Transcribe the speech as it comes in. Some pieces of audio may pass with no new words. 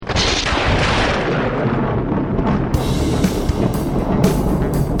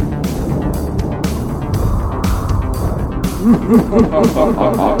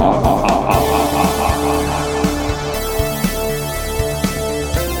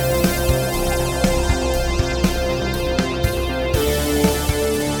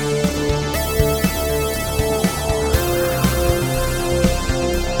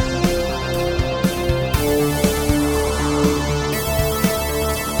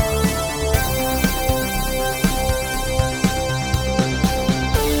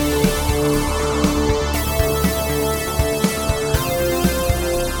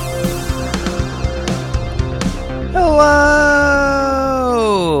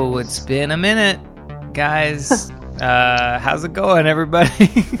Hello! It's been a minute, guys. How's it going,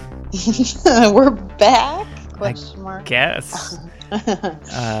 everybody? We're back? Question mark. Guess. Hitting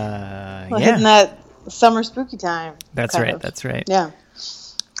Yeah. that summer spooky time. That's kind right. of. That's right. Yeah.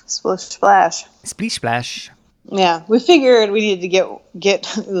 Splish splash. Splish splash. Yeah, we figured we needed to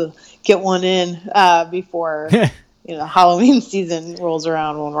get one in before Halloween season rolls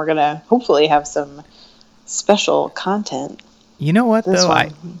around, when we're gonna hopefully have some special content. You know what, This though?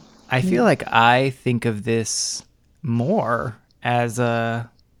 one. I feel like I think of this more as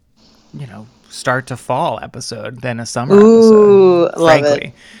a, start to fall episode than a summer Ooh, episode. love Frankly.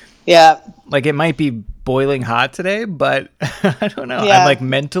 it. Yeah. Like, it might be boiling hot today, but I don't know. Yeah. I'm like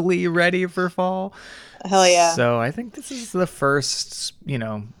mentally ready for fall. Hell yeah. So I think this is the first,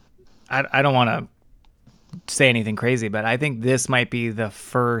 I don't want to say anything crazy, but I think this might be the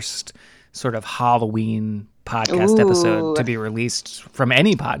first sort of Halloween podcast episode to be released from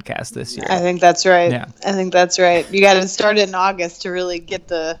any podcast this year. I think that's right. Yeah. I think that's right. You got to start it in August to really get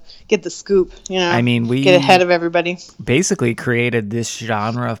the scoop. I mean, we get ahead of everybody. basically created this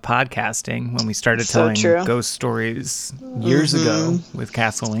genre of podcasting when we started So telling true. ghost stories years ago with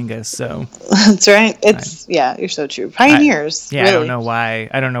Castle Lingus. So That's right. You're so true. Pioneers. yeah, really.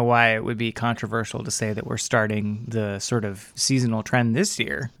 I don't know why it would be controversial to say that we're starting the sort of seasonal trend this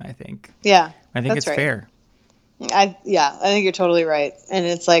year. I think Yeah. it's that's right. fair. I think you're totally right. And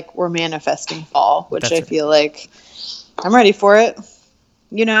it's like we're manifesting fall, which That's I right. feel like I'm ready for it.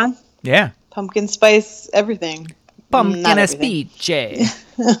 Yeah. Pumpkin spice, everything. Pumpkin Not a everything. speech.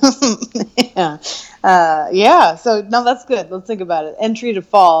 Yeah. Yeah. So, no, that's good. Let's think about it. Entry to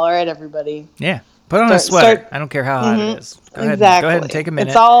fall. All right, everybody. Yeah. Put on a sweater. I don't care how hot it is. Go ahead, Exactly. Go ahead and take a minute.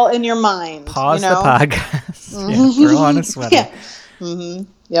 It's all in your mind. Pause the podcast. Yeah, throw on a sweater. Yeah. Mm-hmm.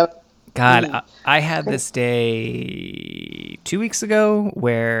 Yep. God, I had this day 2 weeks ago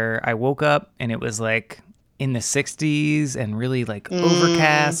where I woke up and it was like in the 60s and really like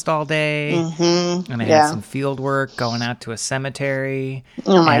overcast all day. Mm-hmm. And I had some field work going out to a cemetery.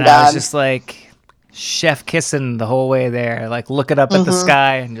 Oh my and God. I was just like chef kissing the whole way there, like looking up at the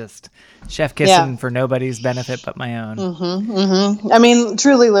sky and just chef kissing for nobody's benefit but my own. I mean,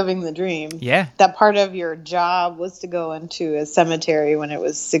 truly living the dream. Yeah. That part of your job was to go into a cemetery when it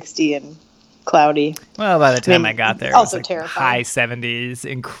was 60 and cloudy. Well, by the time I got there, also it was like terrifying. high 70s,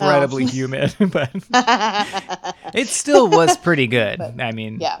 incredibly humid, but it still was pretty good. I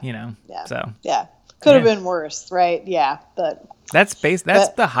mean, so Yeah. Could have been worse, right? Yeah. But that's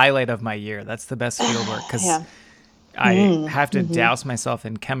the highlight of my year. That's the best field work because I have to douse myself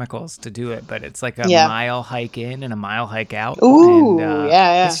in chemicals to do it, but it's like a mile hike in and a mile hike out. Ooh, and,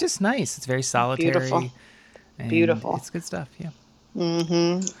 yeah. It's just nice. It's very solitary. Beautiful. And Beautiful. It's good stuff. Yeah.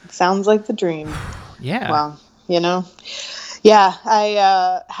 sounds like the dream. Yeah. Well, Yeah,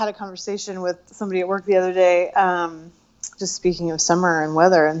 I had a conversation with somebody at work the other day, just speaking of summer and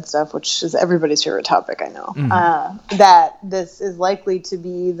weather and stuff, which is everybody's favorite topic, I know, that this is likely to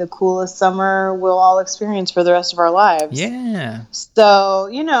be the coolest summer we'll all experience for the rest of our lives. Yeah. So,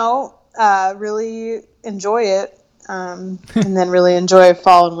 really enjoy it, and then really enjoy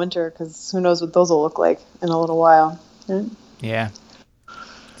fall and winter, because who knows what those will look like in a little while. Yeah.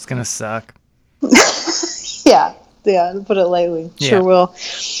 It's going to suck. Yeah, to put it lightly. Sure will.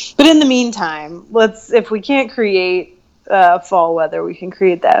 But in the meantime, if we can't create fall weather, we can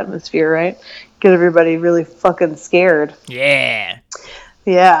create the atmosphere, right? Get everybody really fucking scared. Yeah.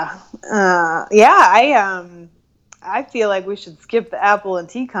 Yeah. I feel like we should skip the apple and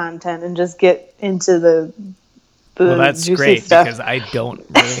tea content and just get into the Well, that's juicy great stuff. because I don't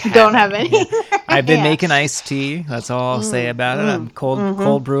really Don't have any. I've been making iced tea. That's all I'll say about it. I'm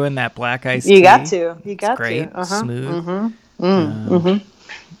cold brewing that black iced tea. You got to. It's great. Smooth.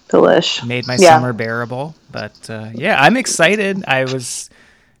 Delish. Made my summer bearable. But I'm excited. I was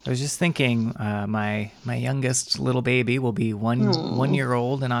just thinking my youngest little baby will be 1 year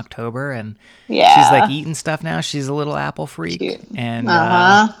old in October, and she's like eating stuff now. She's a little apple freak. Cute. And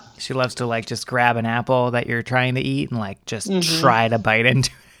she loves to like just grab an apple that you're trying to eat and like just try to bite into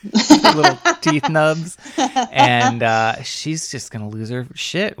her little teeth nubs. And she's just going to lose her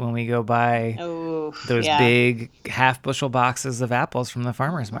shit when we go buy those big half bushel boxes of apples from the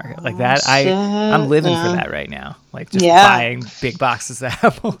farmer's market. Like that, I'm living for that right now. Like just buying big boxes of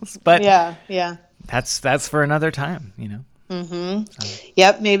apples. But that's for another time, you know.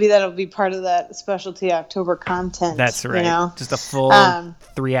 Yep, maybe that'll be part of that specialty October content. That's right. You know? Just a full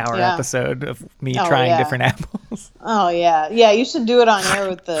 3-hour episode of me trying different apples. Oh yeah, you should do it on air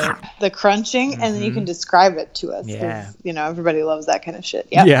with the crunching, and then you can describe it to us. Yeah, you know everybody loves that kind of shit.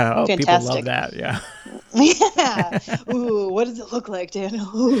 Yep. Yeah, fantastic. People love that. Yeah. Yeah. Ooh, what does it look like, Daniel?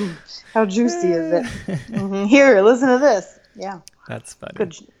 Ooh, how juicy is it? Here, listen to this. Yeah. That's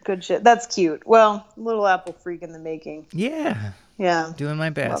funny. Good shit. That's cute. Well, little apple freak in the making. Yeah. Yeah. Doing my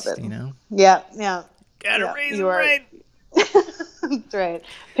best, you know? Yeah. Gotta raise them right. That's right.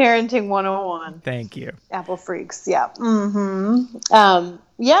 Parenting 101. Thank you. Apple freaks. Yeah.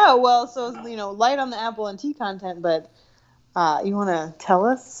 Well, so, you know, light on the apple and tea content, but you want to tell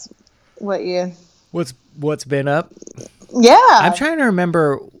us what's been up? Yeah. I'm trying to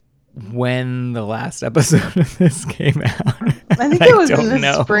remember when the last episode of this came out. I think it was in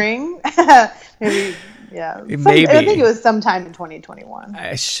the spring. Maybe, yeah. Maybe. I think it was sometime in 2021.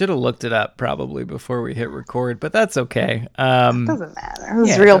 I should have looked it up probably before we hit record, but that's okay. It doesn't matter. It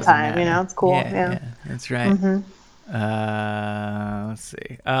was real time, you know. It's cool. Yeah, that's right. Let's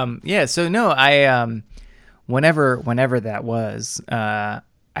see. So no, I whenever that was,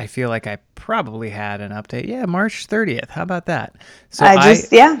 I feel like I probably had an update. Yeah, March 30th. How about that? So I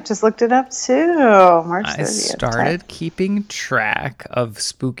just looked it up too. March 30th. I started keeping track of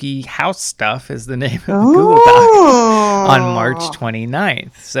spooky house stuff is the name of the Google Doc on March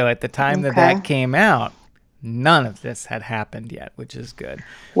 29th. So at the time that came out, none of this had happened yet, which is good.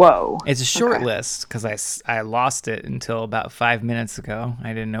 Whoa. It's a short list because I lost it until about 5 minutes ago. I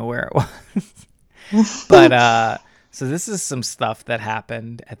didn't know where it was. But so this is some stuff that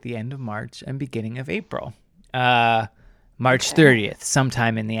happened at the end of March and beginning of April. March 30th,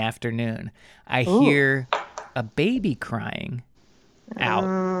 sometime in the afternoon, I hear a baby crying out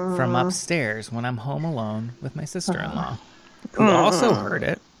from upstairs when I'm home alone with my sister-in-law, who also heard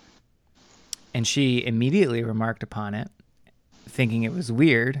it. And she immediately remarked upon it, thinking it was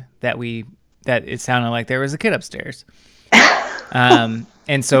weird that it sounded like there was a kid upstairs.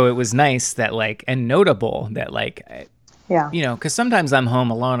 And so it was nice that and notable that you know, because sometimes I'm home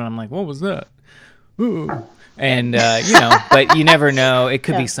alone and I'm like, what was that? Ooh. And, you know, but you never know. It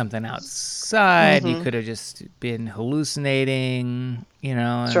could be something outside. You could have just been hallucinating, you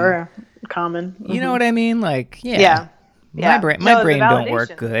know. Sure. Common. You know what I mean? My brain don't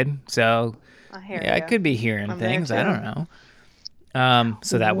work good. So I could be hearing things. I don't know.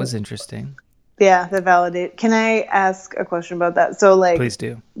 So that was interesting. Yeah, the validate. Can I ask a question about that? So please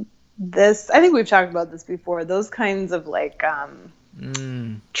do. I think we've talked about this before. Those kinds of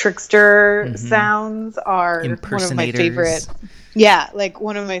trickster sounds are one of my favorite. Yeah,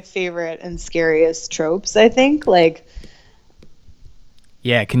 one of my favorite and scariest tropes, I think.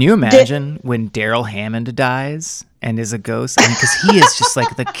 Yeah, can you imagine when Daryl Hammond dies and is a ghost? I mean, because he is just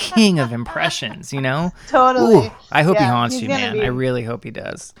the king of impressions, you know? Totally. Ooh, I hope he haunts you, man. I really hope he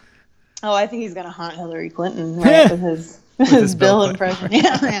does. Oh, I think he's going to haunt Hillary Clinton, right? with his Bill impression.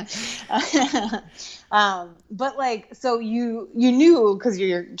 Yeah. But so you knew because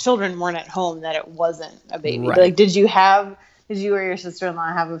your children weren't at home that it wasn't a baby. Right. But did you or your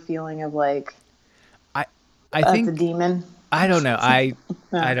sister-in-law have a feeling of I think it's a demon? I don't know. I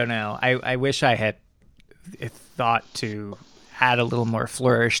don't know. I wish I had thought to add a little more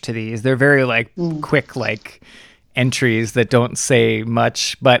flourish to these. They're very quick entries that don't say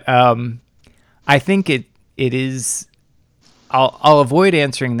much, but I think it is. I'll avoid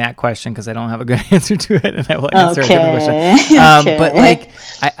answering that question because I don't have a good answer to it, and I will answer a different question. But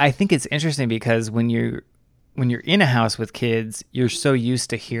I think it's interesting because when you're in a house with kids, you're so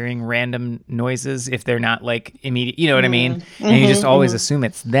used to hearing random noises if they're not immediate. You know what I mean? And you just always assume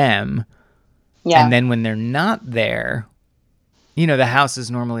it's them. Yeah. And then when they're not there, you know, the house is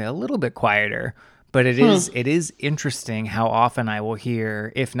normally a little bit quieter. But it is interesting how often I will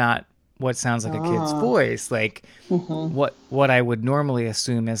hear, if not what sounds like a kid's voice, what I would normally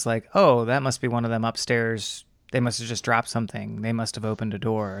assume is oh, that must be one of them upstairs. They must have just dropped something. They must have opened a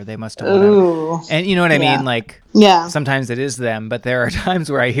door. Or they must have whatever. And you know what I mean? Sometimes it is them, but there are times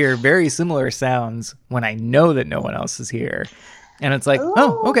where I hear very similar sounds when I know that no one else is here. And it's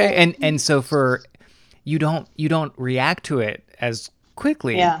oh, okay. And so you don't react to it as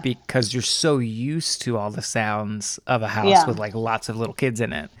quickly because you're so used to all the sounds of a house with lots of little kids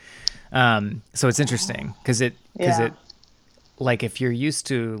in it. So it's interesting because it like if you're used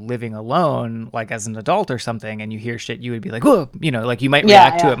to living alone, like as an adult or something, and you hear shit, you would be like, whoa, like you might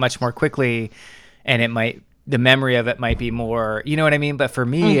react to it much more quickly, and the memory of it might be more, you know what I mean? But for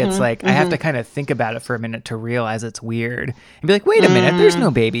me, it's like, I have to kind of think about it for a minute to realize it's weird and be like, wait a minute, there's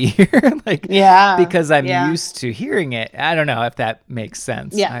no baby here. Like, because I'm used to hearing it. I don't know if that makes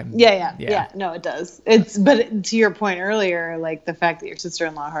sense. Yeah. No, it does. To your point earlier, like the fact that your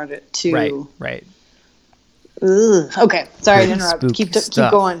sister-in-law heard it too. Right. Ugh. Okay. Sorry to interrupt. Keep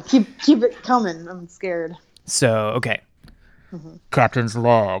going. Keep it coming. I'm scared. So, okay. Captain's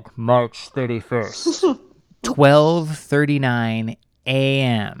log, March 31st. 12:39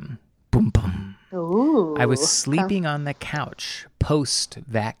 a.m. Boom, boom. Ooh, I was sleeping on the couch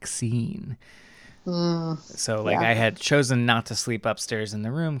post-vaccine. So, I had chosen not to sleep upstairs in the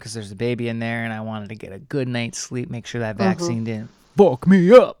room because there's a baby in there, and I wanted to get a good night's sleep, make sure that vaccine didn't fuck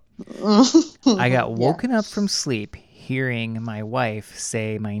me up. I got woken up from sleep hearing my wife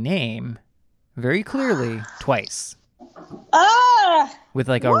say my name very clearly twice. With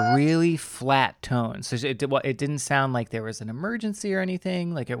like a really flat tone. So it didn't sound like there was an emergency or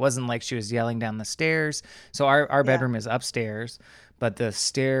anything. Like it wasn't like she was yelling down the stairs. So our bedroom is upstairs, but the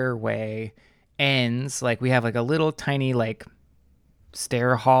stairway ends, like we have like a little tiny like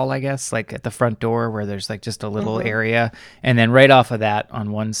stair hall, I guess, like at the front door where there's like just a little area. And then right off of that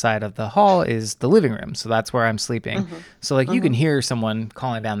on one side of the hall is the living room. So that's where I'm sleeping. So like you can hear someone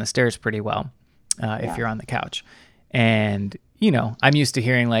calling down the stairs pretty well if you're on the couch. And, I'm used to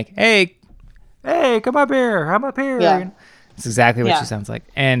hearing like, hey, come up here. I'm up here. Yeah. It's exactly what she sounds like.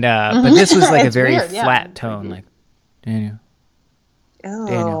 And, but this was like a very weird, flat tone, like, Daniel. Oh.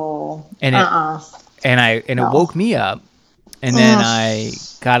 Daniel. And it woke me up. And then I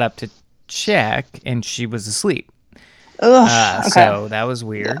got up to check and she was asleep. Okay. So that was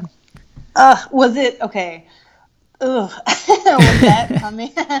weird. Was it, okay. Was that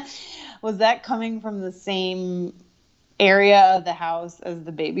coming? Was that coming from the same area of the house as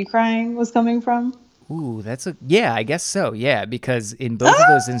the baby crying was coming from? Ooh, I guess so. Yeah, because in both of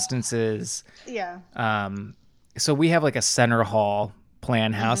those instances, so we have like a center hall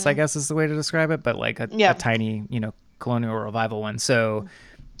plan house, I guess is the way to describe it, but like a tiny, colonial revival one. So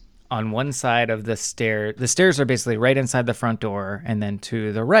on one side of the stairs are basically right inside the front door, and then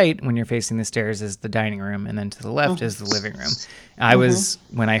to the right, when you're facing the stairs, is the dining room, and then to the left is the living room. I was,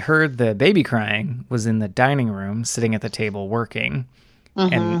 when I heard the baby crying, was in the dining room, sitting at the table working,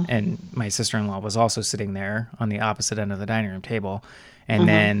 and my sister-in-law was also sitting there on the opposite end of the dining room table, and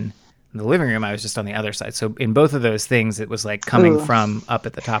then in the living room, I was just on the other side. So in both of those things, it was like coming from up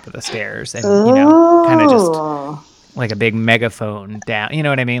at the top of the stairs, and kind of just like a big megaphone down, you know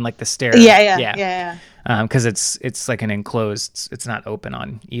what I mean? Like the stair. Yeah. Because it's like an enclosed, it's not open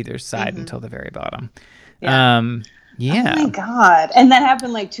on either side until the very bottom. Oh my God. And that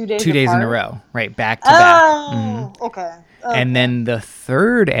happened like 2 days 2 days in a row, right? Back to back. Okay. And then the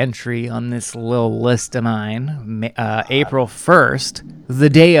third entry on this little list of mine, April 1st, the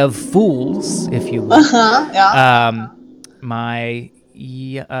day of fools, if you will.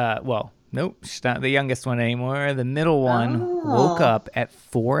 Nope, she's not the youngest one anymore. The middle one woke up at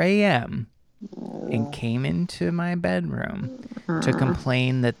 4 a.m. and came into my bedroom to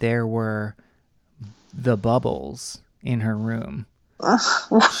complain that there were the bubbles in her room.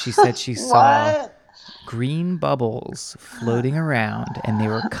 She said she saw green bubbles floating around, and they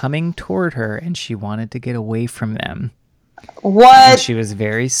were coming toward her, and she wanted to get away from them. What? And she was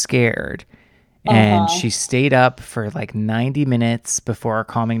very scared. And she stayed up for like 90 minutes before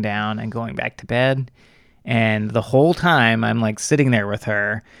calming down and going back to bed. And the whole time I'm like sitting there with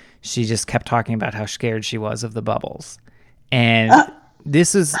her, she just kept talking about how scared she was of the bubbles. And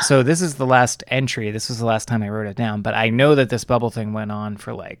this is the last entry. This was the last time I wrote it down. But I know that this bubble thing went on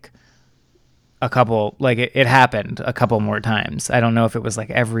for like a couple, like it happened a couple more times. I don't know if it was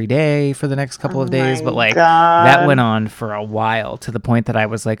like every day for the next couple of days, but like that went on for a while, to the point that I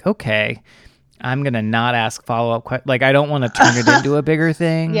was like, okay, I'm going to not ask follow-up questions. Like, I don't want to turn it into a bigger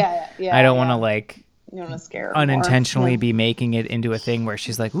thing. I don't want to, like, you want to scare her unintentionally be making it into a thing where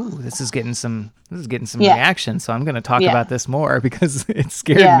she's like, ooh, this is getting some reaction. So I'm going to talk about this more because it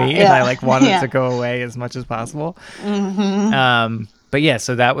scared me and I, like, wanted it to go away as much as possible. But yeah,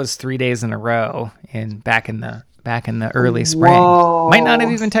 so that was 3 days in a row back in the early spring. Whoa. Might not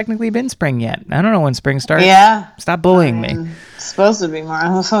have even technically been spring yet. I don't know when spring starts. Stop bullying me. It's supposed to be more.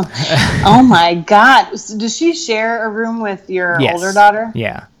 Oh my God. Does she share a room with your older daughter?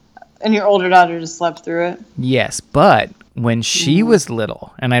 Yeah. And your older daughter just slept through it? Yes, but when she was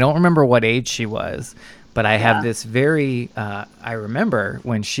little, and I don't remember what age she was, but I have this very, I remember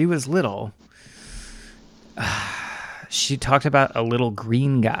when she was little, she talked about a little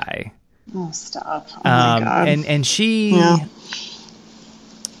green guy. Oh, stop. Oh, my God. And she,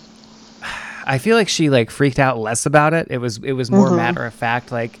 I feel like she like freaked out less about it. It was more matter of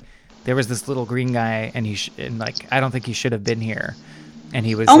fact. Like there was this little green guy and and like, I don't think he should have been here. And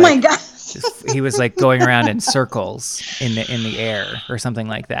he was, my God. he was like going around in circles in the air or something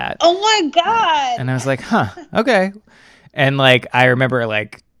like that. Oh my God. And I was like, huh, okay. And like, I remember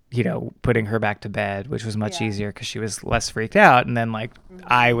like, you know, putting her back to bed, which was much easier because she was less freaked out. And then like,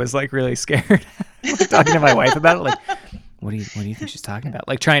 I was like really scared like, talking to my wife about it. Like, what do you think she's talking about?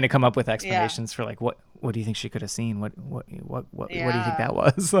 Like trying to come up with explanations for like, what do you think she could have seen? What do you think that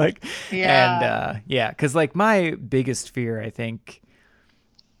was? Like, and cause like my biggest fear, I think,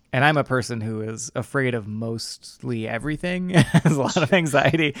 and I'm a person who is afraid of mostly everything, has a lot of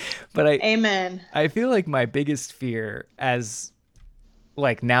anxiety, but Amen. I feel like my biggest fear as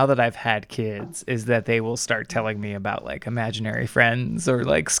like now that I've had kids is that they will start telling me about like imaginary friends or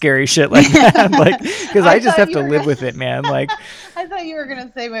like scary shit like that. Like, cause I just have to live with it, man. Like, I thought you were going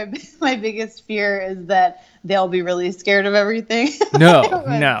to say my biggest fear is that they'll be really scared of everything. No,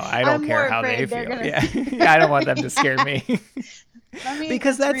 I don't care how they feel. Yeah. I don't want them to scare me. I mean,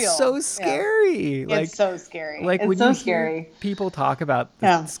 because that's real. so scary. Yeah. Like, it's so scary. Like it's when so you scary. Hear people talk about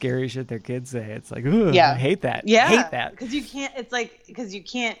the scary shit their kids say, it's like, ugh, I hate that. Yeah, hate that. Because you can't. It's like because you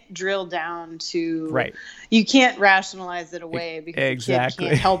can't drill down to right. You can't rationalize it away because exactly. the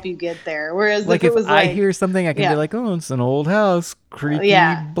kid can't help you get there. Whereas like if it was I hear something, I can be like, oh, it's an old house, creaky,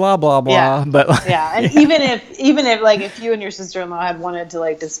 blah blah blah. Yeah. But like, and even if like if you and your sister-in-law had wanted to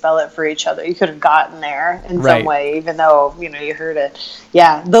like dispel it for each other, you could have gotten there in some way, even though you heard it.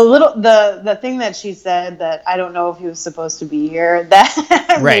 Yeah. The thing that she said that I don't know if he was supposed to be here,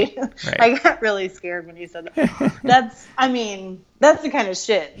 that right. I got really scared when he said that. That's the kind of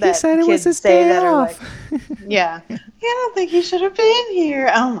shit that kids say that are like, I don't think he should have been here.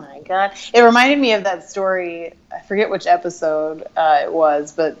 Oh my God. It reminded me of that story. I forget which episode it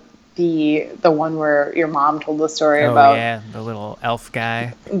was, but the one where your mom told the story about the little elf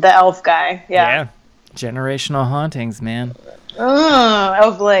guy. The elf guy. Yeah. Generational hauntings, man.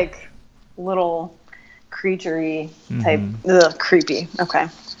 Of like little creaturey type, creepy. Okay,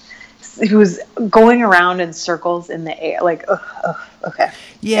 he was going around in circles in the air, like okay.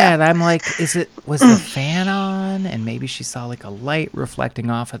 Yeah, and I'm like, was the fan on? And maybe she saw like a light reflecting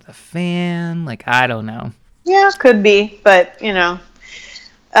off of the fan. Like I don't know. Yeah, could be, but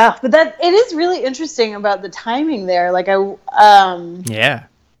but that it is really interesting about the timing there. Like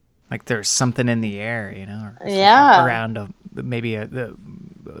like there's something in the air, or around maybe the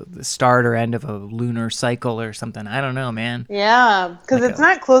start or end of a lunar cycle or something. I don't know, man. Yeah, because it's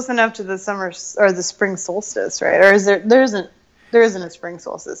not close enough to the summer or the spring solstice, right? Or is there isn't a spring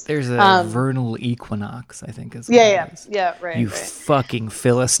solstice. There's a vernal equinox, I think is what it is. Yeah, right. You fucking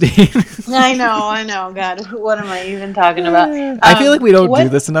Philistine. I know. God, what am I even talking about? I feel like we don't do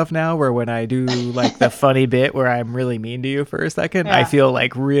this enough now, where when I do like the funny bit where I'm really mean to you for a second, I feel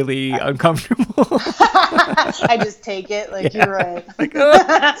like really uncomfortable. I just take it like you're right. Like,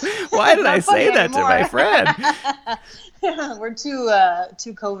 why did I say that to my friend? We're too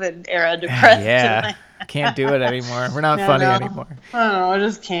COVID era depressed. Yeah. Can't do it anymore. We're not funny anymore. I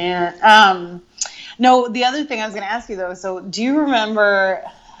just can't. No, the other thing I was going to ask you though. So, do you remember?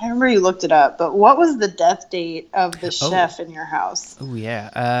 I remember you looked it up, but what was the death date of the chef in your house? Oh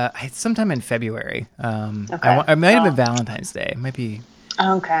yeah, sometime in February. It might have been Valentine's Day. It might be.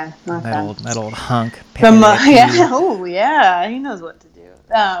 Okay. That old hunk. Oh yeah, he knows what to do.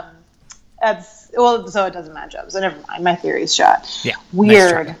 So it doesn't match up. So never mind. My theory's shot. Yeah.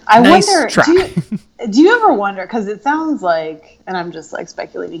 Weird. Nice I wonder. Do you ever wonder? Because it sounds like, and I'm just like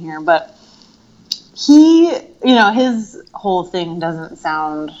speculating here, but he, his whole thing doesn't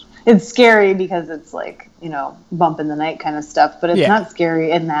sound. It's scary because it's like bump in the night kind of stuff, but it's not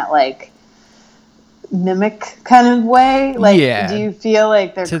scary in that like mimic kind of way. Like, do you feel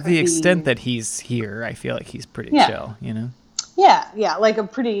like there to the extent that he's here? I feel like he's pretty chill. Yeah, like a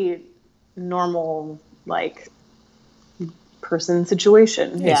pretty normal like person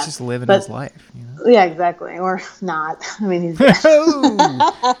situation. He's just living his life. Yeah, exactly. Or not. I mean, he's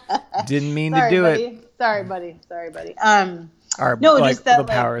didn't mean to do it. Sorry, buddy. Just that the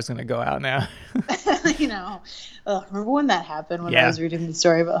power is going to go out now. Remember when that happened when I was reading the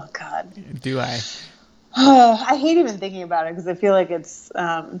story about? Oh God. Do I? I hate even thinking about it because I feel like it's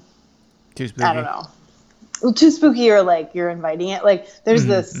too spooky. I don't know. Too spooky, or like you're inviting it. Like there's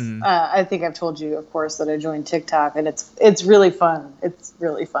this. I think I've told you, of course, that I joined TikTok, and it's really fun. It's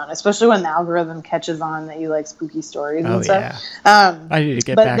really fun, especially when the algorithm catches on that you like spooky stories and stuff. Yeah. I need to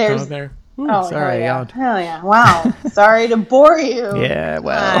get back on there. Oh, sorry, hell yeah. Hell yeah. Wow. Sorry to bore you. Yeah,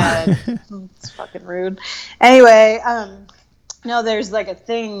 well. It's fucking rude. Anyway, no, there's like a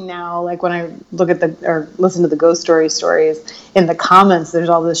thing now, like when I look at or listen to the ghost stories, in the comments, there's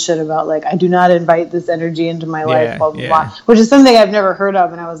all this shit about like, I do not invite this energy into my life, blah, blah, blah, which is something I've never heard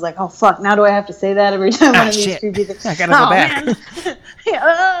of. And I was like, oh, fuck, now do I have to say that every time one of these creepy things? I gotta go back.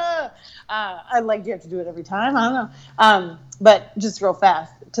 Yeah, I'd like you have to do it every time. I don't know. But just real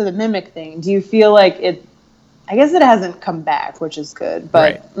fast to the mimic thing, do you feel like I guess it hasn't come back, which is good.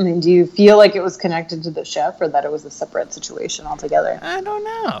 But right. I mean, do you feel like it was connected to the chef, or that it was a separate situation altogether? I don't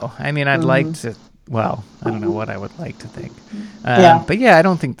know. I mean, I'd like to. Well, I don't know what I would like to think. But yeah, I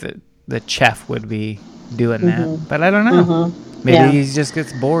don't think that the chef would be doing that. But I don't know. Maybe he just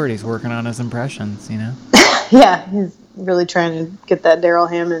gets bored. He's working on his impressions, you know? Yeah, he's really trying to get that Daryl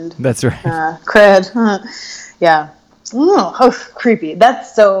Hammond. That's right. Cred. Yeah. Oh, creepy.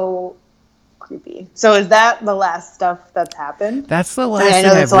 That's so creepy. So is that the last stuff that's happened? That's the last thing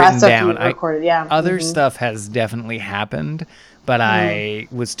I've written down. Recorded. Yeah. Other stuff has definitely happened, but I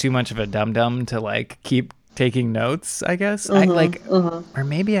was too much of a dum-dum to like keep taking notes, I guess. Or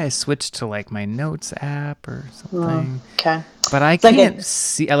maybe I switched to like my notes app or something. Okay. But I can't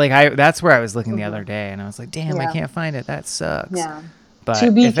see, that's where I was looking the other day, and I was like, damn, I can't find it. That sucks. Yeah. But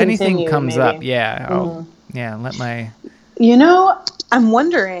if anything comes up, let my... You know, I'm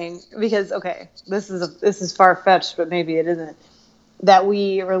wondering, because, okay, this is far-fetched, but maybe it isn't, that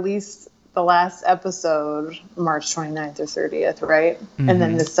we released the last episode March 29th or 30th, right? And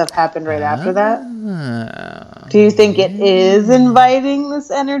then this stuff happened right after that. Do you think it is inviting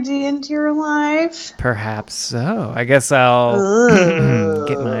this energy into your life? Perhaps so. I guess I'll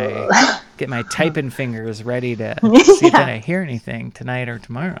get my typing fingers ready to see if I hear anything tonight or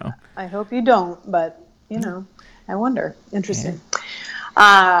tomorrow. I hope you don't, but, you know, I wonder. Interesting.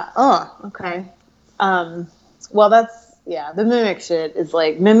 Okay. Well, the mimic shit is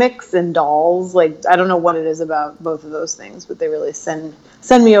like mimics and dolls. Like, I don't know what it is about both of those things, but they really send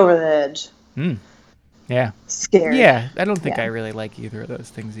me over the edge. Yeah. Scared. Yeah. I don't think I really like either of those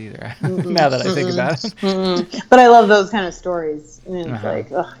things either. Now that I think about it. But I love those kind of stories. I mean, it's like,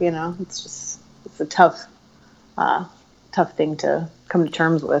 you know, it's a tough thing to come to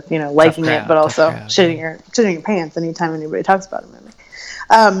terms with, you know, liking it, but also shitting your pants anytime anybody talks about a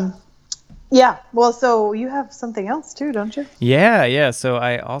mimic. Yeah. Well, so you have something else too, don't you? Yeah. So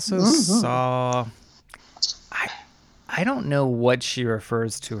I also saw, I don't know what she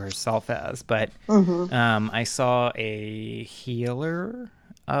refers to herself as, but I saw a healer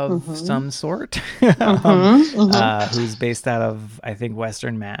of some sort who's based out of, I think,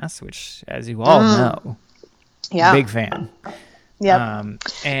 Western Mass, which, as you all know, big fan. Yep.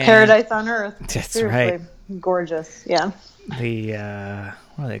 Paradise on Earth. That's Seriously. Right. Gorgeous. Yeah. The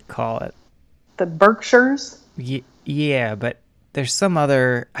what do they call it? The Berkshires? Yeah, but there's some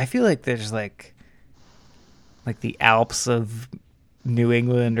other... I feel like there's like the Alps of New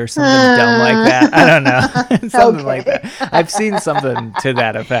England or something dumb like that. I don't know. Something like that. I've seen something to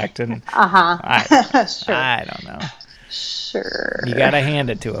that effect, and I don't know. Sure. You gotta hand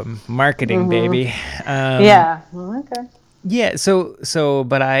it to them. Marketing, baby. Yeah. Okay. Yeah, so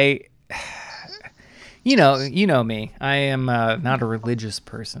but I... You know me. I am not a religious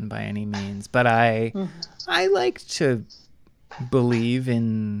person by any means, but I like to believe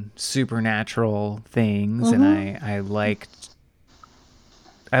in supernatural things, and I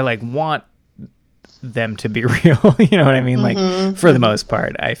want them to be real. You know what I mean? Like, for the most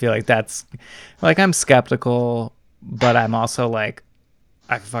part, I feel like that's like, I'm skeptical, but I'm also like,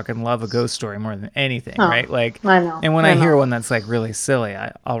 I fucking love a ghost story more than anything, right? Like, I know. And when I hear one that's like really silly,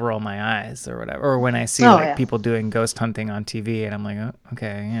 I'll roll my eyes or whatever. Or when I see people doing ghost hunting on TV, and I'm like, oh,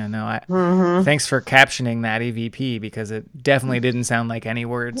 okay, yeah, no, thanks for captioning that EVP, because it definitely didn't sound like any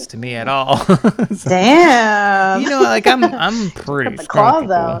words to me at all. So, damn. You know, like I'm pretty. Got the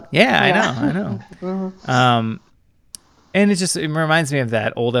claws out. Yeah, I know. And it reminds me of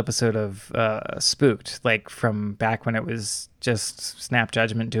that old episode of Spooked, like from back when it was just Snap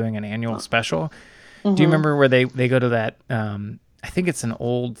Judgment doing an annual special. Do you remember where they go to that, I think it's an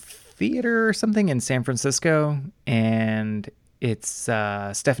old theater or something in San Francisco, and it's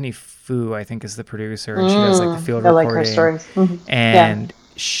Stephanie Fu, I think, is the producer, and she does like the field recording. I like her stories. And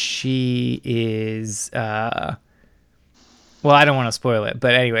she is, well, I don't want to spoil it,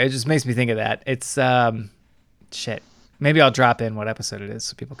 but anyway, it just makes me think of that. It's, shit. Maybe I'll drop in what episode it is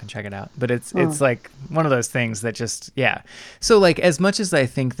so people can check it out. But it's like one of those things that just, yeah. So like, as much as I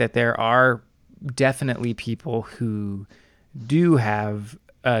think that there are definitely people who do have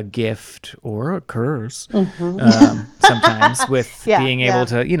a gift or a curse sometimes with being able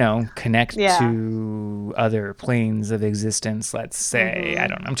to, you know, connect to other planes of existence, let's say. I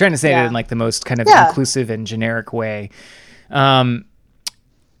don't know. I'm trying to say it in like the most kind of inclusive and generic way. I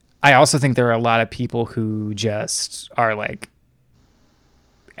also think there are a lot of people who just are like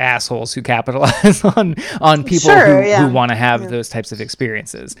assholes who capitalize on people who want to have those types of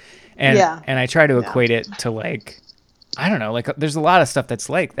experiences. And I try to equate it to like, I don't know, like there's a lot of stuff that's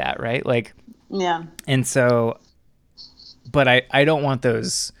like that, right? Like, and so, but I don't want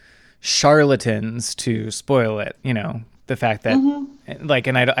those charlatans to spoil it, you know, the fact that like,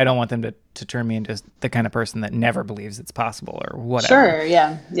 and I don't want them to turn me into the kind of person that never believes it's possible or whatever.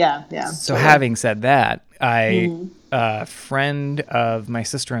 Sure. So having said that, a friend of my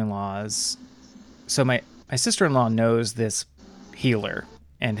sister-in-law's, so my sister-in-law knows this healer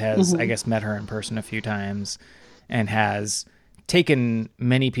and has, I guess, met her in person a few times and has taken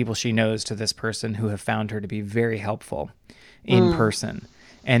many people she knows to this person who have found her to be very helpful in person.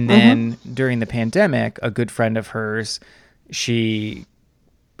 And then during the pandemic, a good friend of hers, she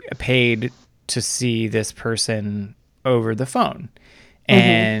paid to see this person over the phone.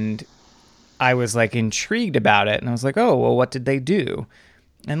 And I was like intrigued about it. And I was like, oh, well, what did they do?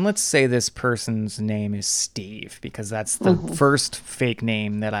 And let's say this person's name is Steve, because that's the first fake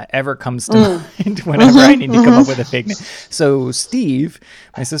name that ever comes to mind whenever I need to come up with a fake name. So Steve,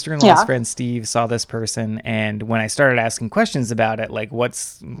 my sister-in-law's friend Steve, saw this person, and when I started asking questions about it, like, what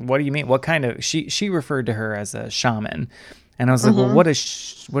do you mean? What kind of? She referred to her as a shaman, and I was like, well, what does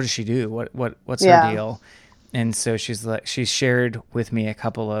she do? What's her deal? And so she shared with me a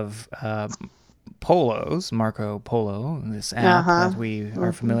couple of Polos, Marco Polo, this app that we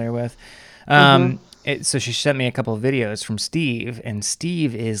are familiar with. So she sent me a couple of videos from Steve, and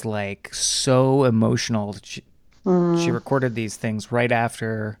Steve is like so emotional. She recorded these things right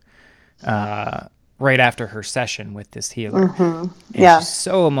after her session with this healer. And she's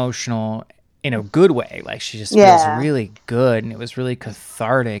so emotional in a good way. Like she just feels really good, and it was really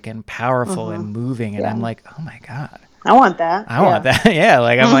cathartic and powerful and moving. And I'm like, oh my God. I want that. I want that. Yeah.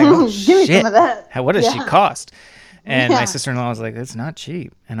 Like, I'm like, oh, shit. Give me some of that. What does she cost? And my sister-in-law was like, it's not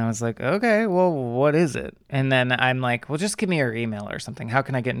cheap. And I was like, okay, well, what is it? And then I'm like, well, just give me her email or something. How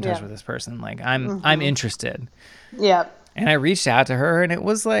can I get in touch with this person? Like, I'm interested. And I reached out to her, and it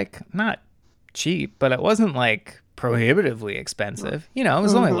was like not cheap, but it wasn't like prohibitively expensive. You know, it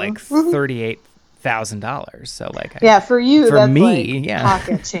was only like $38,000. So like, for you, for that's me, like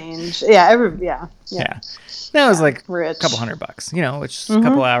pocket change. Yeah. That was like rich. a couple $100, you know, which is a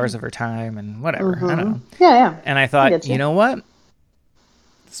couple hours of her time and whatever. I don't know. Yeah. And I thought, you know what?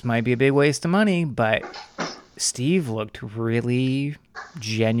 This might be a big waste of money, but Steve looked really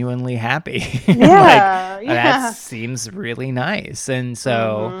genuinely happy. That seems really nice. And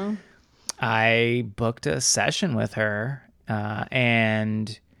so I booked a session with her,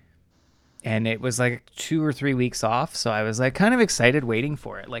 and it was like 2 or 3 weeks off. So I was like kind of excited waiting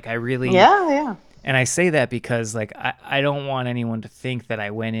for it. Like I really, And I say that because like, I don't want anyone to think that I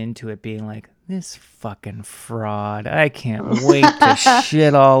went into it being like, this fucking fraud. I can't wait to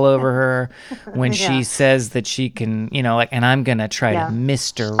shit all over her when she says that she can, you know, like, and I'm going to try to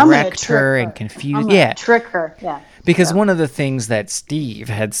misdirect her and confuse. Trick her. Because one of the things that Steve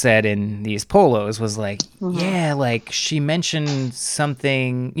had said in these polos was like, like she mentioned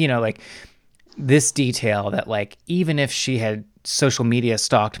something, you know, like this detail that like, even if she had social media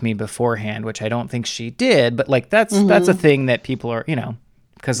stalked me beforehand, which I don't think she did, but like that's a thing that people are, you know,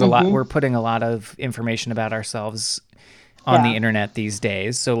 because we're putting a lot of information about ourselves on the internet these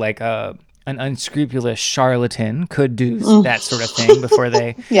days. So like an unscrupulous charlatan could do that sort of thing before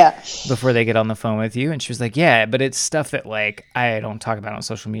they get on the phone with you. And she was like, yeah, but it's stuff that like I don't talk about on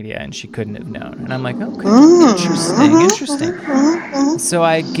social media, and she couldn't have known. And I'm like, okay, interesting. So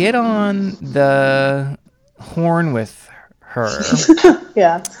I get on the horn with her.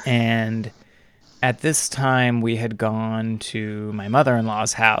 And at this time we had gone to my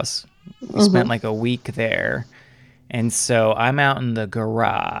mother-in-law's house. We spent like a week there. And so I'm out in the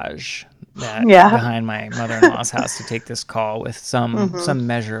garage behind my mother-in-law's house to take this call with some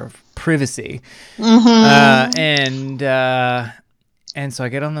measure of privacy. And so I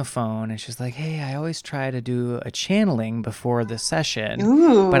get on the phone, and she's like, hey, I always try to do a channeling before the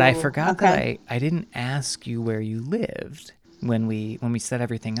session, but I forgot that I didn't ask you where you lived when we set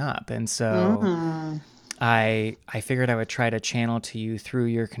everything up. And so I figured I would try to channel to you through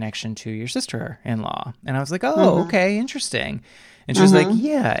your connection to your sister-in-law. And I was like, oh, okay, interesting. And she was like,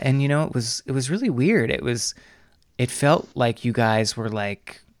 yeah. And you know, it was really weird. It felt like you guys were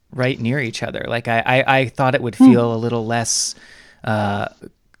like right near each other. Like I thought it would feel a little less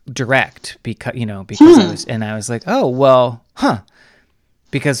direct because I was like, oh, well,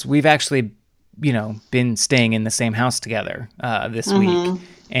 because we've actually, been staying in the same house together this week.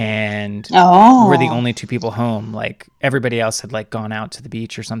 And we're the only two people home. Like everybody else had like gone out to the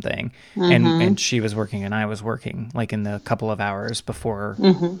beach or something, and she was working and I was working like in the couple of hours before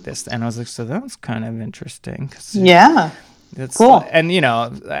this. And I was like, so that was kind of interesting. That's cool. And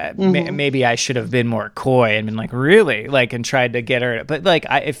maybe I should have been more coy and been like, really, like, and tried to get her. But like,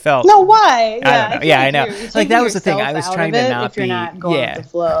 it felt why? I don't know. I know. Like that was the thing. I was trying to not be. If you're not going with the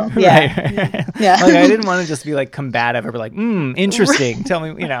flow. Right. Yeah. Like I didn't want to just be like combative or like, interesting. Tell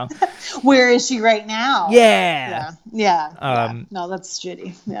me, Where is she right now? Yeah. No, that's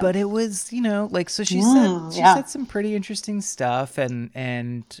shitty. Yeah. But it was, so she said some pretty interesting stuff,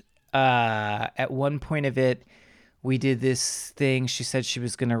 and at one point of it, we did this thing. She said she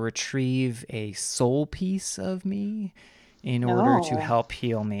was going to retrieve a soul piece of me in order to help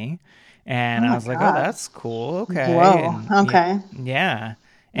heal me. And I was like, oh, that's cool. Okay. Whoa. And, okay. Yeah.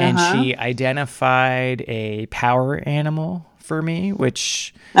 And she identified a power animal for me,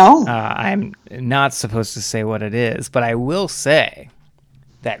 which I'm not supposed to say what it is, but I will say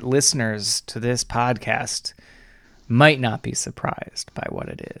that listeners to this podcast might not be surprised by what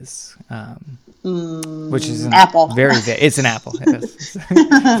it is. Which is an apple. It's an apple. It's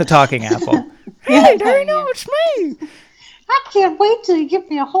a talking apple. Hey, do you know it's me? I can't wait till you give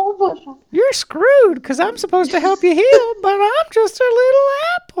me a whole bushel. You're screwed because I'm supposed to help you heal, but I'm just a little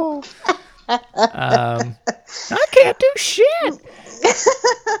apple. I can't do shit.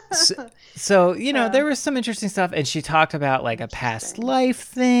 So there was some interesting stuff, and she talked about like a past life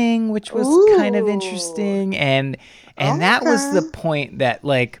thing, which was kind of interesting, and that was the point that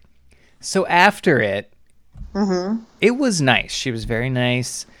like. So after it, it was nice. She was very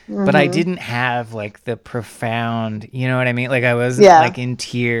nice, but I didn't have like the profound, you know what I mean? Like I was like in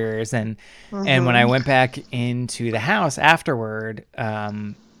tears, and when I went back into the house afterward,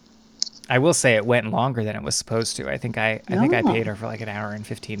 I will say it went longer than it was supposed to. I think I paid her for like an hour and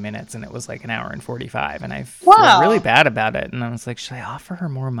 15 minutes, and it was like an hour and 45, and I feel really bad about it. And I was like, should I offer her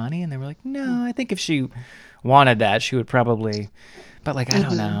more money? And they were like, no, I think if she wanted that, she would probably. But like, I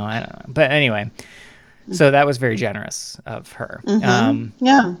don't know. But anyway, so that was very generous of her. And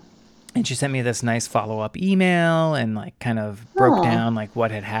she sent me this nice follow-up email and like kind of broke down like what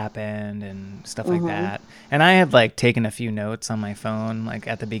had happened and stuff like that. And I had like taken a few notes on my phone like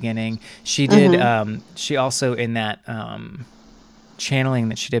at the beginning. She did, she also in that channeling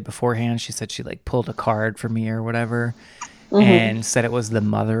that she did beforehand, she said she like pulled a card for me or whatever. And said it was the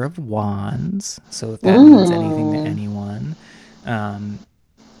Mother of Wands. So if that means anything to anyone. And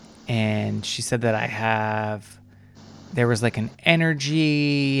she said that there was like an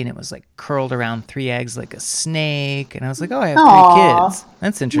energy and it was like curled around 3 eggs like a snake. And I was like, oh, I have 3 kids.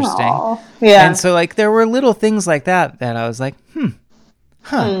 That's interesting. Aww. Yeah. And so like there were little things like that I was like,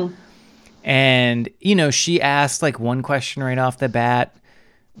 And, she asked like one question right off the bat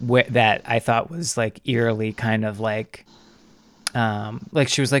that I thought was like eerily kind of like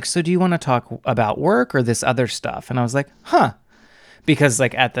she was like, so do you want to talk about work or this other stuff? And I was like, because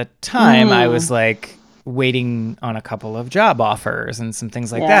like at the time I was like waiting on a couple of job offers and some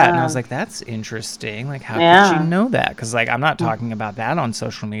things like that. And I was like, that's interesting. Like, how could she know that? Because like, I'm not talking about that on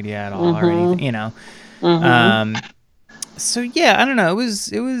social media at all or anything, So yeah, I don't know.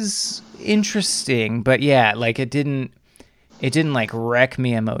 It was interesting, but yeah, like it didn't like wreck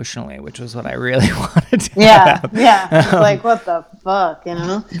me emotionally, which was what I really wanted to have. Yeah. It's like, what the fuck,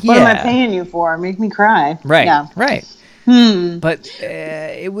 What am I paying you for? Make me cry. Right. Yeah. Right. But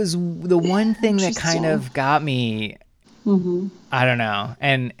it was the one thing that kind of got me, I don't know.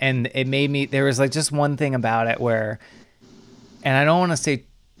 And it made me, there was like just one thing about it where, and I don't want to say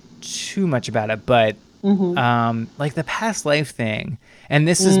too much about it, but like the past life thing, and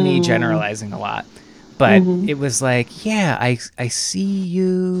this is me generalizing a lot, but it was like, yeah, I see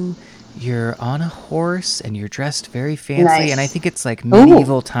you. You're on a horse and you're dressed very fancy, and I think it's like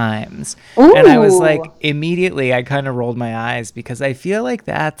medieval times. And I was like, immediately I kind of rolled my eyes because I feel like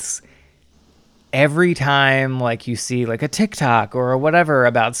that's every time like you see like a TikTok or whatever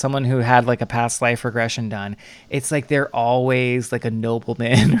about someone who had like a past life regression done, it's like they're always like a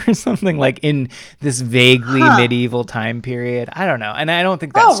nobleman or something like in this vaguely medieval time period. I don't know. And I don't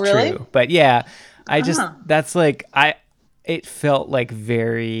think that's true. But yeah, I just, that's like, it felt like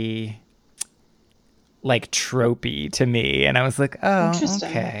very like tropey to me, and I was like, oh,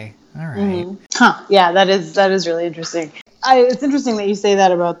 okay, all right. Yeah, that is really interesting. It's interesting that you say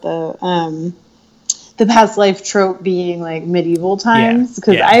that about the the past life trope being like medieval times,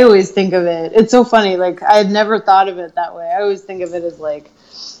 because Yeah. I always think of it. It's so funny. Like I had never thought of it that way. I always think of it as like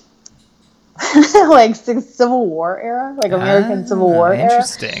like Civil War era, like American Civil War era.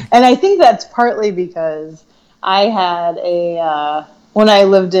 Interesting. And I think that's partly because I had when I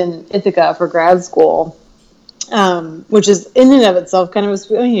lived in Ithaca for grad school, which is in and of itself kind of it's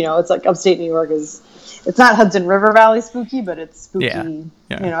like upstate New York it's not Hudson River Valley spooky, but it's spooky,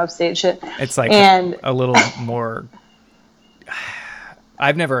 upstate shit. It's like a little more.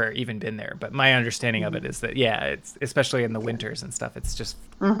 I've never even been there, but my understanding of it is that it's especially in the winters and stuff. It's just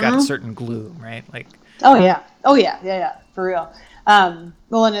got a certain gloom, right? Like oh yeah, for real.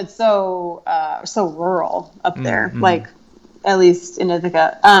 Well, and it's so rural up there, like at least in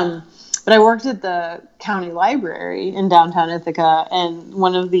Ithaca. But I worked at the county library in downtown Ithaca, and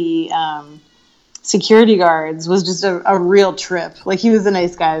one of the security guards was just a real trip. Like he was a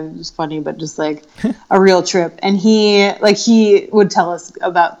nice guy, it was funny, but just like a real trip. And he would tell us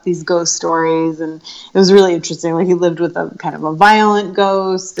about these ghost stories, and it was really interesting. Like he lived with a kind of a violent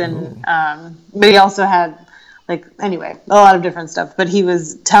ghost, and but he also had a lot of different stuff. But he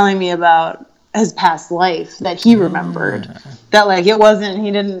was telling me about his past life that he remembered. That like it wasn't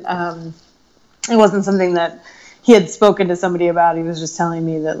something that he had spoken to somebody about. He was just telling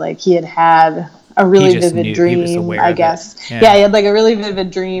me that like he had a really vivid dream, I guess. Yeah, he had like a really vivid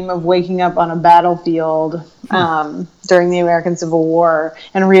dream of waking up on a battlefield during the American Civil War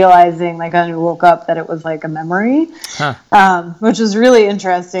and realizing like when he woke up that it was like a memory, which was really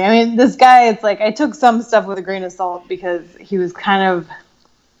interesting. I mean, this guy, it's like I took some stuff with a grain of salt because he was kind of,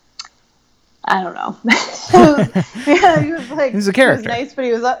 I don't know. He was like, he's a character. He was nice, but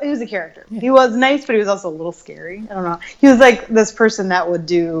he was a character. Yeah. He was nice, but he was also a little scary. I don't know. He was like this person that would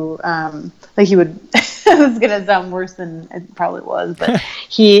do, he would, it was going to sound worse than it probably was, but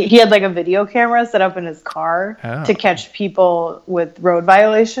he had like a video camera set up in his car to catch people with road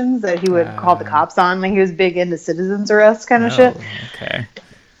violations that he would call the cops on. Like he was big into citizens arrest kind of shit. Okay.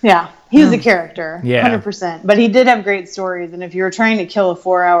 Yeah, he was a character, 100%. But he did have great stories, and if you were trying to kill a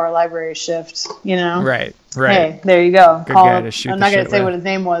 4-hour library shift, right. Hey, there you go. Good guy to shoot. I'm not going to say what his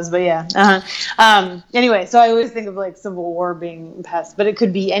name was, but yeah. Anyway, so I always think of like Civil War being past, but it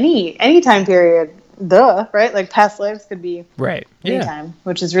could be any time period. Right? Like past lives could be any time,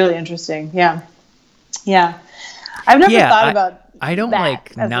 which is really interesting. Yeah. I've never thought about. I don't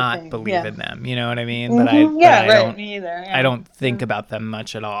not believe in them, you know what I mean? But me either. Yeah. I don't think about them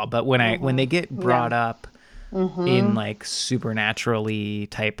much at all. But when they get brought up in like supernaturally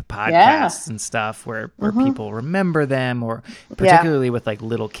type podcasts and stuff where people remember them, or particularly with like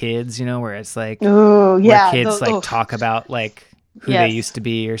little kids, where it's like where kids talk about like who they used to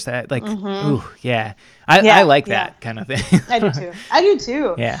be or that like I like that kind of thing. I do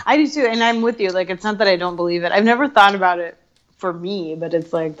too. Yeah. I do too. And I'm with you. Like it's not that I don't believe it. I've never thought about it for me, but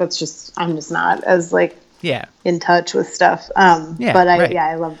it's like I'm just not as like in touch with stuff. But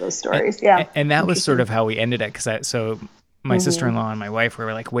I love those stories. And that was sort of how we ended it, because my sister-in-law and my wife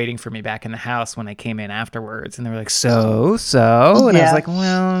were like waiting for me back in the house when I came in afterwards, and they were like, so, and I was like,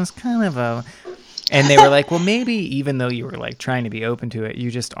 well, it's kind of a, and they were like, well, maybe even though you were like trying to be open to it, you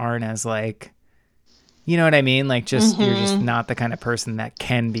just aren't as like, you know what I mean? Like you're just not the kind of person that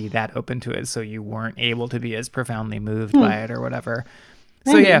can be that open to it. So you weren't able to be as profoundly moved by it or whatever.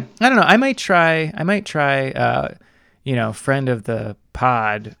 So I don't know. I might try, friend of the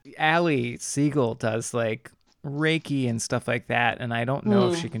pod, Allie Siegel does like Reiki and stuff like that. And I don't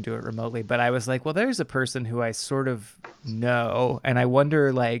know if she can do it remotely, but I was like, well, there's a person who I sort of know. And I wonder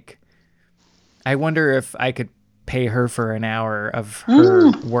if I could pay her for an hour of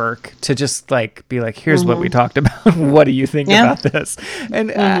her work to just like be like, here's what we talked about. What do you think about this?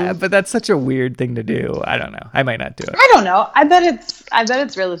 And but that's such a weird thing to do. I don't know. I might not do it. I don't know. I bet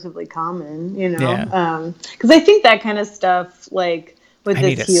it's relatively common, because I think that kind of stuff, like with I this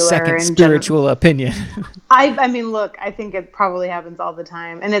need a healer second and spiritual opinion. I mean, look, I think it probably happens all the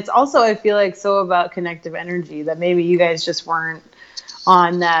time, and it's also, I feel like, so about connective energy that maybe you guys just weren't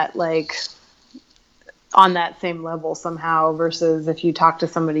on that same level somehow, versus if you talk to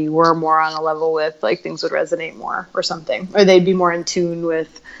somebody you were more on a level with, like things would resonate more or something, or they'd be more in tune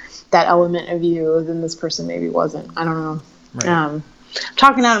with that element of you than this person maybe wasn't. I don't know. Right. I'm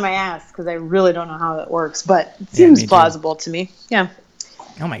talking out of my ass because I really don't know how that works, but it seems plausible to me. Yeah.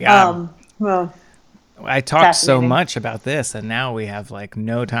 Oh my God. Well, I talked so much about this, and now we have like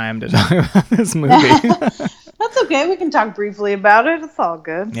no time to talk about this movie. That's okay. We can talk briefly about it. It's all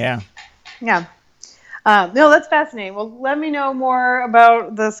good. Yeah. No, that's fascinating. Well, let me know more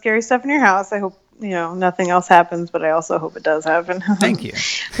about the scary stuff in your house. I hope nothing else happens, but I also hope it does happen. Thank you.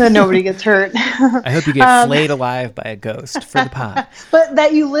 That nobody gets hurt. I hope you get flayed alive by a ghost for the pod. But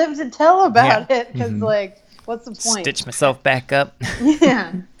that you live to tell about it, because what's the point? Stitch myself back up.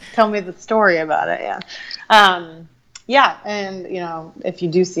 Yeah. Tell me the story about it. Yeah. And if you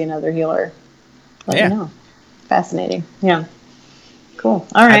do see another healer, let me know. Fascinating. Yeah. Cool.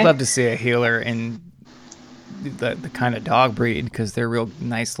 All right. I'd love to see a healer in the kind of dog breed, because they're real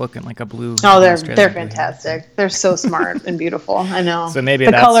nice looking, like a blue. Oh, they're fantastic. They're so smart and beautiful. I know. So maybe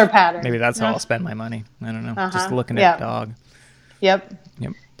the color pattern. Maybe that's how I'll spend my money. I don't know. Just looking at dog. Yep.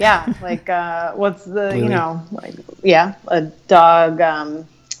 Yeah. Like what's the Bluey. a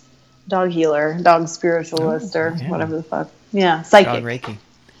dog healer, dog spiritualist, or whatever the fuck. Yeah, psychic. Dog Reiki.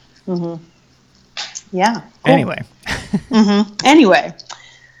 Mm-hmm. Yeah. Cool. Anyway. Anyway.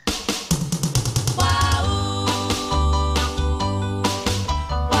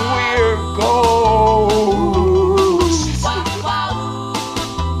 We're ghosts.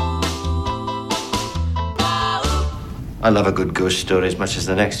 I love a good ghost story as much as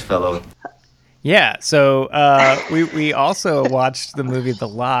the next fellow. Yeah, so we also watched the movie The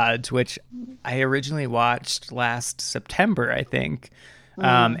Lodge, which I originally watched last September, I think,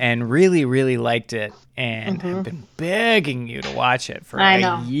 and really, really liked it, and have been begging you to watch it for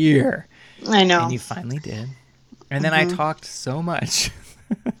a year. I know. And you finally did. And then I talked so much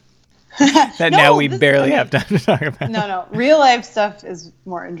that now we barely have time to talk about it. No. Real life stuff is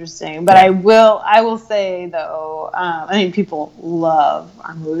more interesting. But I will say, though, people love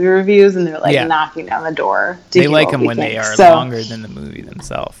our movie reviews, and they're knocking down the door. They like them when they are longer than the movie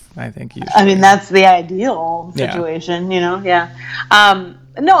themselves, I think. Usually. That's the ideal situation, Yeah.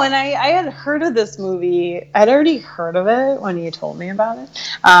 No, and I had heard of this movie. I'd already heard of it when you told me about it.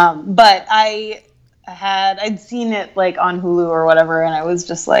 But I'd seen it like on Hulu or whatever, and I was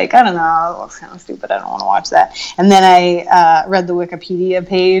just like, I don't know, it looks kind of stupid. I don't want to watch that. And then I read the Wikipedia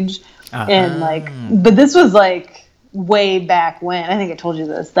page, and but this was like way back when. I think I told you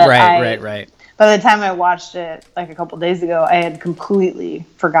this. That right. By the time I watched it like a couple days ago, I had completely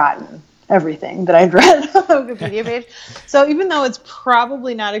forgotten everything that I'd read on the Wikipedia page. So even though it's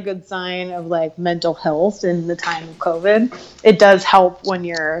probably not a good sign of like mental health in the time of COVID, it does help when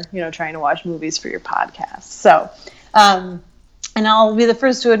you're, trying to watch movies for your podcast. So, and I'll be the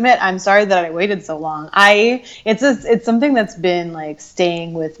first to admit, I'm sorry that I waited so long. It's something that's been like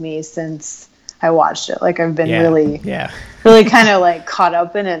staying with me since I watched it. Like I've been really kind of like caught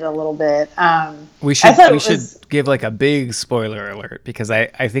up in it a little bit. We should give like a big spoiler alert, because I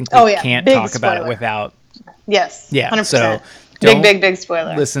think we can't talk about it without. Yes. Yeah. 100%. So big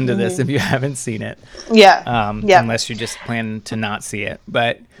spoiler. Listen to this if you haven't seen it. Yeah. Unless you just plan to not see it.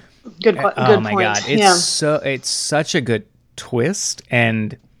 But good my God, it's such a good twist,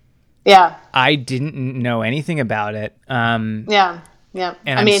 and I didn't know anything about it. Yeah.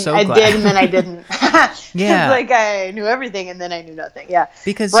 And I so I glad. did, and then I didn't. Yeah. Like I knew everything, and then I knew nothing. Yeah.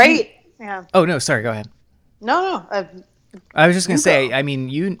 Because Yeah. Oh no, sorry. Go ahead. No. I was just gonna say. I mean,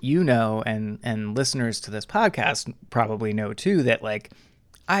 you know, and listeners to this podcast probably know too that like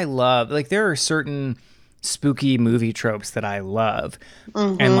I love there are certain spooky movie tropes that I love,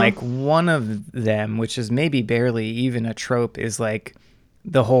 and like one of them, which is maybe barely even a trope, is like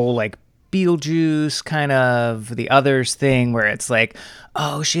the whole like Beetlejuice kind of The Others thing, where it's like,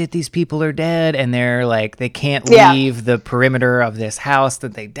 oh shit, these people are dead, and they're like they can't leave the perimeter of this house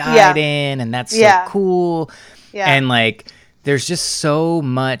that they died in, and that's so cool. And like there's just so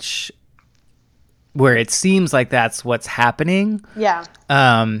much where it seems like that's what's happening.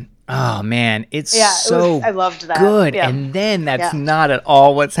 Oh man, it's I loved that. Good. And then that's not at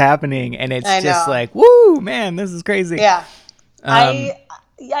all what's happening, and it's just like, woo, man, this is crazy.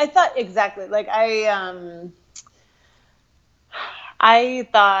 I thought exactly like I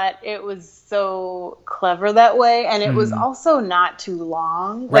thought it was so clever that way, and it was also not too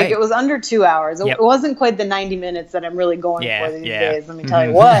long. Like it was under 2 hours. It wasn't quite the 90 minutes that I'm really going for these days. Let me tell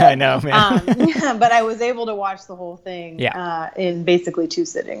you what. I know, man. But I was able to watch the whole thing in basically 2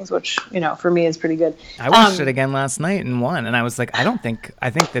 sittings, which for me is pretty good. I watched it again last night in one, and I was like, I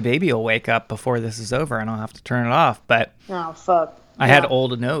think the baby will wake up before this is over, and I'll have to turn it off. But oh fuck. I had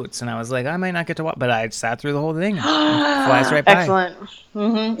old notes, and I was like, I might not get to watch, but I sat through the whole thing. Flies right by. Excellent.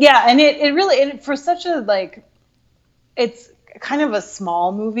 Mm-hmm. Yeah, and it really for such a like, it's kind of a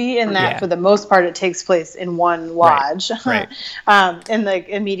small movie in that for the most part it takes place in one lodge, right. in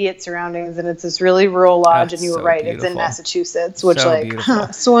the immediate surroundings, and it's this really rural lodge, and you were right, beautiful. it's in Massachusetts, which So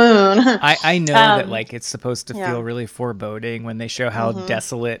beautiful. swoon. I know that like it's supposed to feel really foreboding when they show how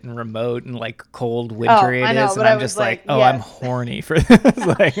desolate and remote and like cold wintry it is, and I'm just like, I'm horny for this.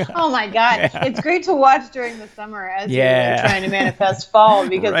 Like, oh my god, it's great to watch during the summer as you're like, trying to manifest fall,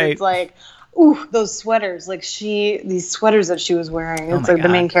 because it's like, ooh, those sweaters, like these sweaters that she was wearing. It's like the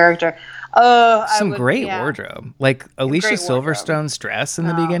main character. Some great wardrobe. Like Alicia Silverstone's dress in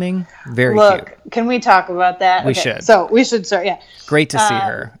the beginning. Very cute. Can we talk about that? We should. So we should start. Yeah. Great to see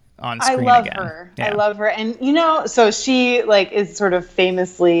her on screen again. I love her. Yeah. I love her. And so she like is sort of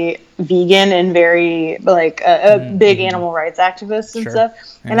famously vegan and very like a big animal rights activist and stuff.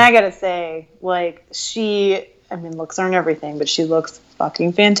 Yeah. And I gotta say, like looks aren't everything, but she looks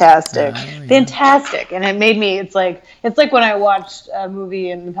fucking fantastic. Fantastic. And it made me, it's like when I watched a movie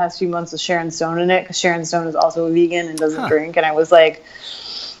in the past few months with Sharon Stone in it, because Sharon Stone is also a vegan and doesn't drink. And I was like,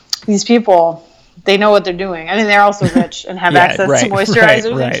 these people, they know what they're doing. I mean, they're also rich and have access to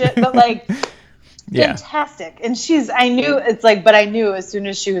moisturizers and shit, but like, fantastic. And I knew as soon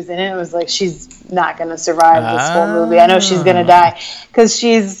as she was in it, it was like, she's not going to survive this whole movie. I know she's going to die because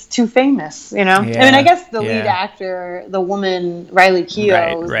she's too famous, I mean, I guess the lead actor, the woman, Riley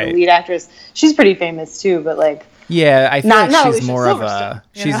Keough, the lead actress, she's pretty famous too, but like, I feel like she's more of a,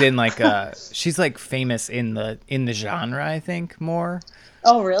 she's in like a, she's like famous in the genre, I think, more.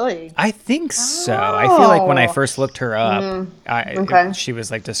 Oh, really? I think so. I feel like when I first looked her up, she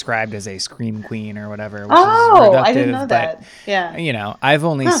was like described as a scream queen or whatever. Which is reductive, I didn't know that. Yeah. I've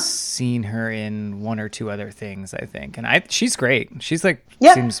only seen her in one or two other things, I think. And she's great. She's like,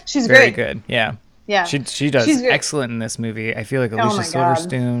 she's very good. Yeah. Yeah. She does excellent in this movie. I feel like Alicia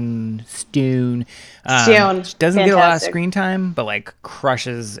Silverstone, she doesn't get a lot of screen time, but like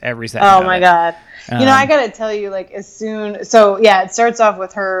crushes every second of it. Oh my God. I gotta tell you, like it starts off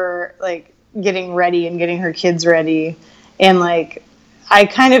with her like getting ready and getting her kids ready, and like I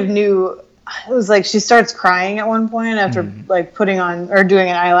kind of knew it was like she starts crying at one point after like putting on or doing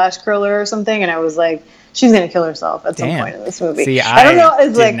an eyelash curler or something, and I was like, she's gonna kill herself at some point in this movie. See, I don't know.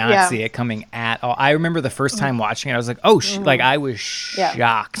 It's did not see it coming at all. I remember the first time watching it, I was like, "Oh, like I was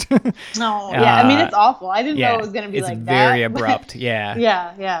shocked." No, I mean it's awful. I didn't know it was gonna be like that. It's very abrupt.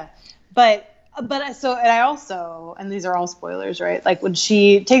 Yeah. But I also, and these are all spoilers, right? Like when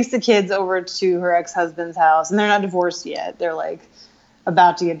she takes the kids over to her ex-husband's house, and they're not divorced yet. They're like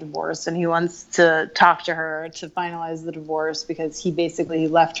about to get divorced, and he wants to talk to her to finalize the divorce because he basically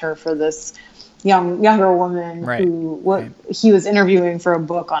left her for this younger woman who he was interviewing for a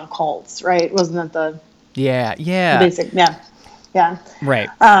book on cults, right? Wasn't that the basic right?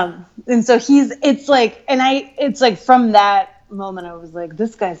 And so it's like from that moment I was like,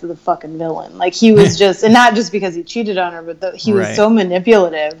 this guy's the fucking villain. Like he was just, and not just because he cheated on her, but he was so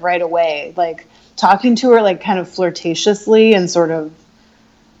manipulative right away, like talking to her like kind of flirtatiously and sort of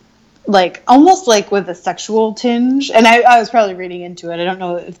like almost like with a sexual tinge. And I was probably reading into it. I don't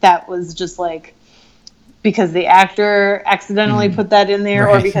know if that was just like because the actor accidentally put that in there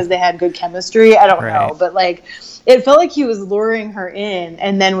or because they had good chemistry. I don't know. But like it felt like he was luring her in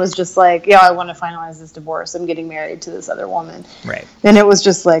and then was just like, I want to finalize this divorce. I'm getting married to this other woman. Right. And it was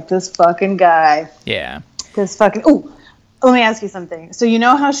just like this fucking guy. Yeah. This fucking... Ooh, let me ask you something. So you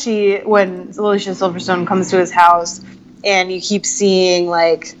know how when Alicia Silverstone comes to his house and you keep seeing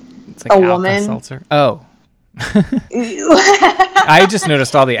like a woman... Alka-Seltzer. Oh. I just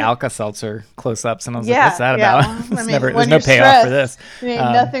noticed all the Alka-Seltzer close-ups, and I was like, "What's that about?" Well, there's no payoff for this.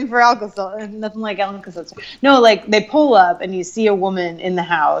 Nothing for Alka-Seltzer, nothing like Alka-Seltzer. No, like they pull up and you see a woman in the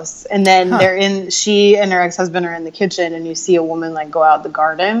house, and then she and her ex-husband are in the kitchen, and you see a woman like go out the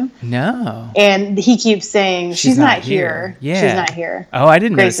garden. No. And he keeps saying, "She's not here. Yeah. She's not here." Oh, I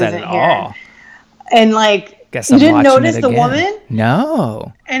didn't notice that at all. And like. Guess you I'm didn't watching notice it the again. woman?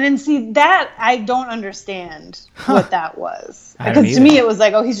 No. And then see that I don't understand what that was. Because to me it was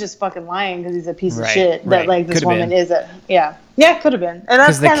like, he's just fucking lying because he's a piece of shit. That like this woman is a could have been. And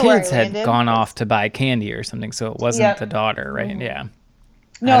that's because the kids had gone off to buy candy or something, so it wasn't the daughter, right? Mm-hmm. Yeah.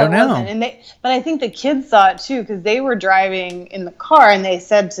 No, I don't know. Wasn't. But I think the kids saw it too because they were driving in the car and they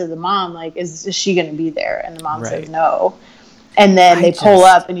said to the mom, like, "Is she going to be there?" And the mom says no. And then they pull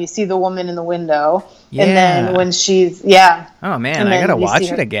up and you see the woman in the window. Yeah. And then when she's, Oh, man, I got to watch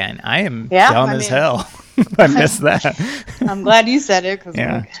it again. I am dumb as hell. I missed that. I'm glad you said it. Cause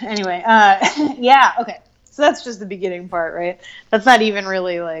anyway, okay. So that's just the beginning part, right? That's not even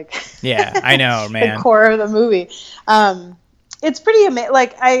really like... Yeah, I know, man. the core of the movie. it's pretty amazing.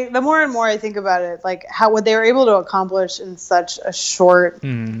 Like the more and more I think about it, like what they were able to accomplish in such a short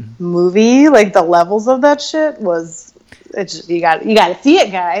movie, like the levels of that shit was. It's just, you got to see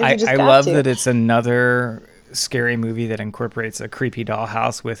it, guys. I love that it's another scary movie that incorporates a creepy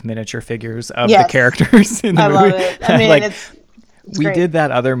dollhouse with miniature figures of the characters in the movie. Love it. I mean, like, it's we great. did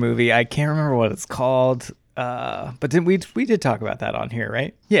that other movie. I can't remember what it's called, but we did talk about that on here,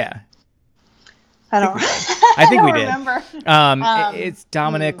 right? Yeah. I think we did. Remember. It's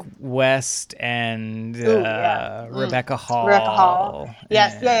Dominic West and Rebecca Hall. Rebecca Hall.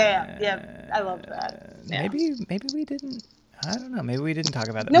 Yes. Yeah. I love that. Yeah. Maybe we didn't. I don't know. Maybe we didn't talk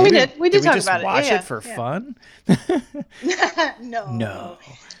about that. No, maybe, we did. We did talk just about it. Watch it for fun. No.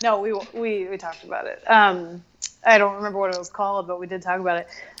 We talked about it. I don't remember what it was called, but we did talk about it.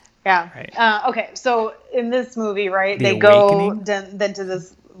 Yeah. Right. Okay. So in this movie, right, they go then to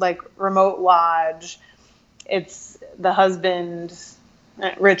this like remote lodge. It's the husband,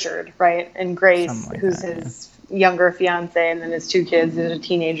 Richard, right, and Grace, who's his younger fiance, and then his two kids. There's a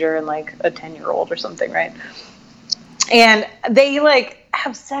teenager and like a 10-year-old or something, right? And they like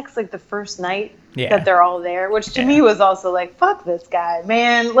have sex like the first night that they're all there, which to me was also like, fuck this guy,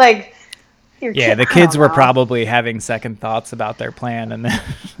 man. Like, the kids were probably having second thoughts about their plan, and then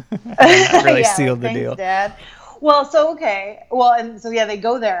that really sealed the deal. Dad. Well, and so they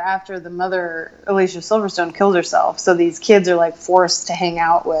go there after the mother, Alicia Silverstone, killed herself. So these kids are like forced to hang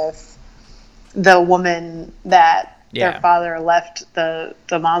out with the woman that their father left the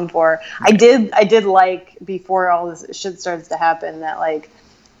mom for. Right. I did like, before all this shit starts to happen, that like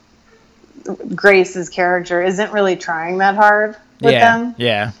Grace's character isn't really trying that hard with them.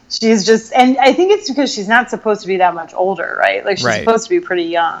 Yeah. She's just, and I think it's because she's not supposed to be that much older, right? Like she's supposed to be pretty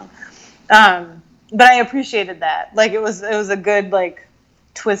young. But I appreciated that. Like it was a good like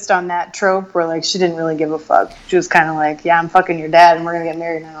twist on that trope where like she didn't really give a fuck. She was kind of like, yeah, I'm fucking your dad and we're gonna get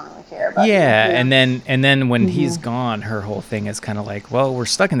married and I don't really care about you. And then when he's gone, her whole thing is kind of like, well, we're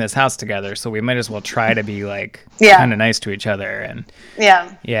stuck in this house together, so we might as well try to be like kind of nice to each other. And do you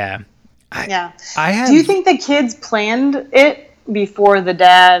think the kids planned it before the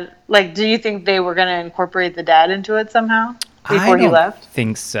dad? Like, do you think they were gonna incorporate the dad into it somehow? Before he left? I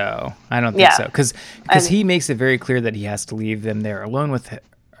don't think so. Because he makes it very clear that he has to leave them there alone with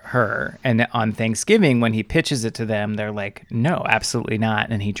her. And on Thanksgiving, when he pitches it to them, they're like, no, absolutely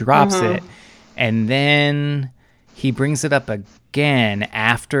not. And he drops it. And then he brings it up again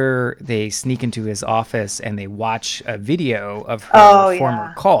after they sneak into his office and they watch a video of her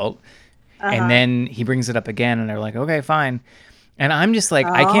former cult. And then he brings it up again and they're like, okay, fine. And I'm just like,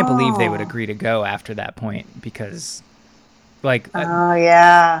 I can't believe they would agree to go after that point because... Like,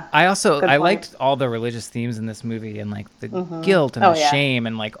 I liked all the religious themes in this movie and like the guilt and the shame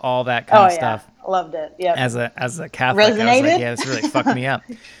and like all that kind of stuff. Loved it. Yeah. As a Catholic, I was like, yeah, this really fucked me up.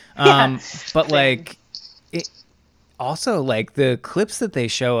 But like, it also like the clips that they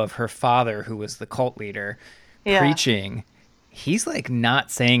show of her father, who was the cult leader, preaching, he's like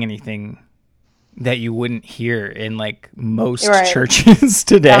not saying anything that you wouldn't hear in like most churches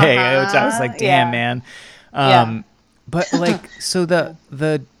today, which I was like, damn, man. But like, so the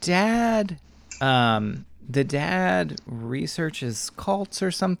dad researches cults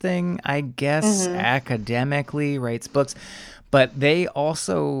or something, I guess, academically, writes books, but they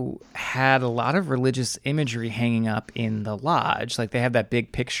also had a lot of religious imagery hanging up in the lodge. Like they have that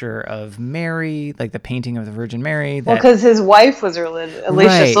big picture of Mary, like the painting of the Virgin Mary. Because his wife was religious,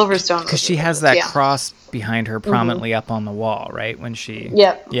 Alicia Silverstone. Because she has that cross behind her prominently up on the wall, right? When she...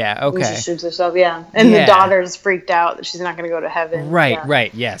 When she shoots herself, And the daughter's freaked out that she's not going to go to heaven.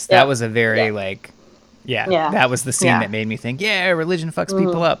 Right, yes. That was a very, like... that was the scene that made me think, religion fucks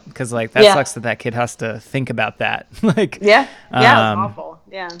people up. Because, like, that sucks that kid has to think about that. Like, it's awful.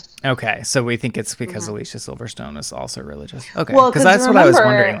 Yeah. Okay, so we think it's because Alicia Silverstone is also religious. Okay, because that's what I was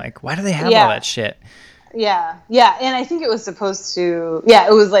wondering. Like, why do they have all that shit? Yeah, and I think it was supposed to...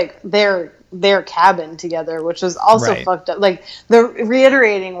 it was, like, their cabin together, which was also fucked up. Like, the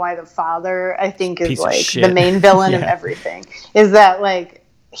reiterating why the father, I think, is, like, the main villain of everything. Is that, like,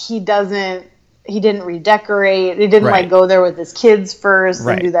 he didn't redecorate. He didn't like go there with his kids first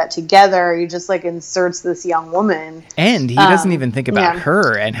and do that together. He just like inserts this young woman. And he doesn't even think about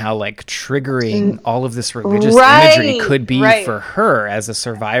her and how like triggering all of this religious imagery could be for her as a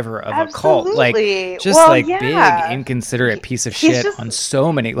survivor of a cult. Like just big, inconsiderate piece of shit on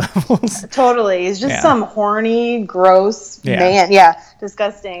so many levels. Totally. He's just some horny, gross man. Yeah.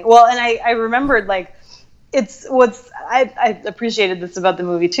 Disgusting. Well, and I remembered like, I appreciated this about the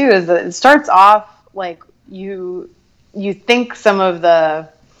movie too, is that it starts off like you think some of the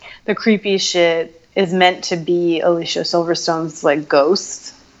creepy shit is meant to be Alicia Silverstone's like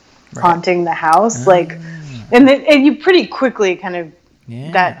ghost Right. haunting the house. Like, and you pretty quickly kind of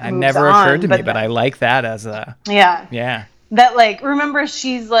that it moves never on, occurred to me, but I like that as a yeah. That, like, remember,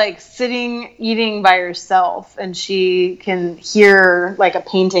 she's like sitting eating by herself, and she can hear like a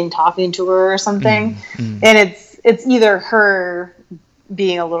painting talking to her or something, and it's either her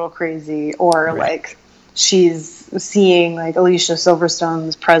being a little crazy or like she's seeing like Alicia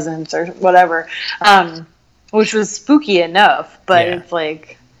Silverstone's presence or whatever, which was spooky enough, but it's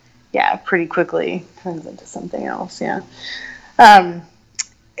like, pretty quickly turns into something else.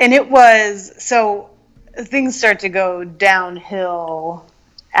 And it was, so things start to go downhill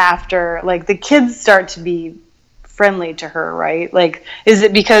after, like, the kids start to be friendly to her, right? Like, is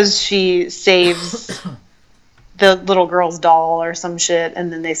it because she saves the little girl's doll or some shit,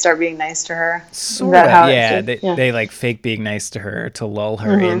 and then they start being nice to her? Sort of, they like fake being nice to her to lull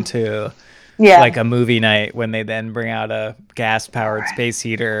her into like a movie night, when they then bring out a gas-powered space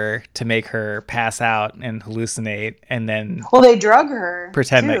heater to make her pass out and hallucinate, and then they drug her,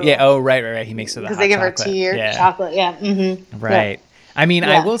 pretend too. that right, he makes her the hot because they give chocolate. her tea or chocolate, right. I mean,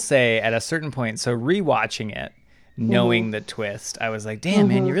 I will say at a certain point, so rewatching it, knowing the twist, I was like, damn,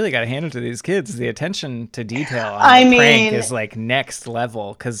 man, you really got to hand it to these kids. The attention to detail on the prank is like next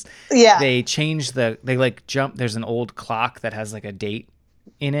level, because they change they like jump. There's an old clock that has like a date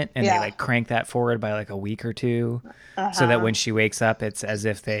in it, and they like crank that forward by like a week or two, so that when she wakes up, it's as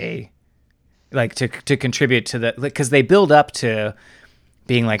if they like to contribute to the, because they build up to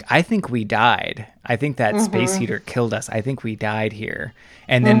being like, I think we died. I think that space heater killed us. I think we died here.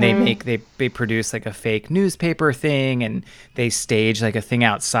 And then they produce like a fake newspaper thing, and they stage like a thing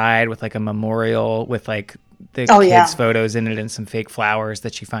outside with like a memorial with like the kids' photos in it and some fake flowers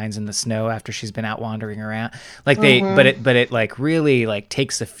that she finds in the snow after she's been out wandering around. Like but it like really like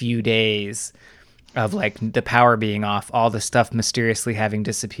takes a few days of like the power being off, all the stuff mysteriously having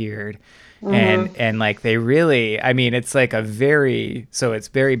disappeared. And like they really, I mean, it's like it's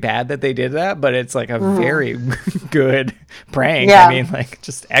very bad that they did that, but it's like a very good prank. I mean, like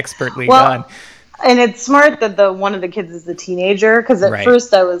just expertly done. And it's smart that one of the kids is a teenager, because at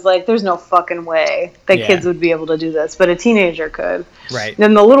first I was like, there's no fucking way that kids would be able to do this, but a teenager could. Right.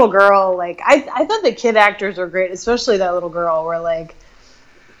 Then the little girl, like, I thought the kid actors were great, especially that little girl where, like,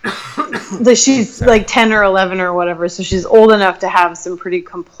 she's like 10 or 11 or whatever, so she's old enough to have some pretty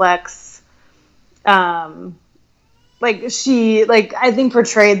complex, like she, like, I think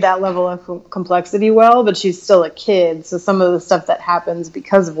portrayed that level of complexity well, but she's still a kid. So some of the stuff that happens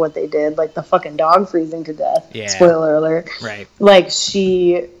because of what they did, like the fucking dog freezing to death, spoiler alert. Right. Like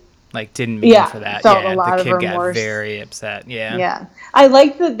she like didn't mean for that. Felt a lot the kid of remorse. Got very upset. Yeah. I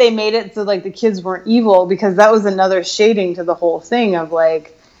like that they made it so like the kids weren't evil, because that was another shading to the whole thing of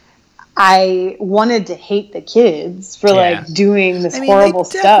like, I wanted to hate the kids for like doing this horrible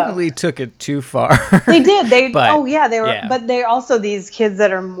stuff. They definitely took it too far. They did. They but, they were, but they're also these kids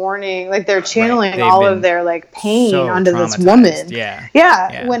that are mourning, like they're channeling all of their like pain onto this woman.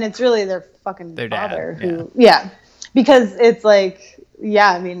 Yeah. When it's really their fucking father who, because it's like,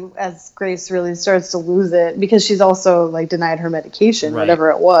 I mean, as Grace really starts to lose it, because she's also like denied her medication, whatever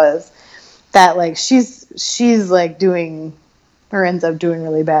it was, that like she's like doing, or ends up doing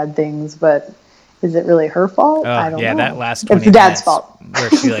really bad things, but is it really her fault? I don't know. That last 20 it's the dad's fault. Where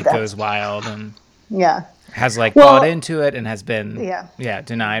she like goes wild and has like bought into it and has been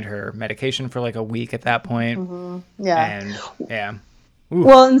denied her medication for like a week at that point.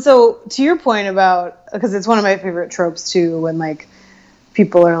 Well, and so to your point about, because it's one of my favorite tropes too, when like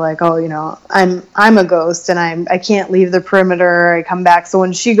people are like, oh, you know, I'm a ghost and I can't leave the perimeter, I come back. So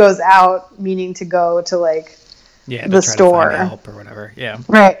when she goes out meaning to go to like the store to find help or whatever,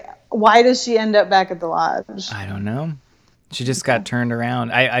 right, why does she end up back at the lodge? I don't know. She just got turned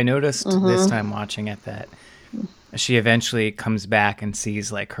around. I noticed this time watching it that she eventually comes back and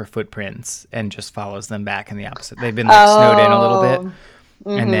sees like her footprints and just follows them back in the opposite. They've been like snowed in a little bit,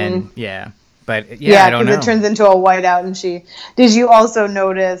 and then but I don't know. It turns into a whiteout. And did you also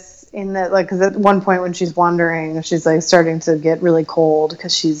notice in that, like, because at one point when she's wandering, she's like starting to get really cold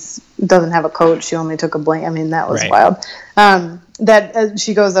because doesn't have a coat. She only took a blanket. I mean, that was wild. That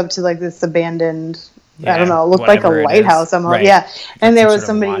she goes up to like this abandoned, I don't know, it looked like a lighthouse almost. Right. Yeah. And there was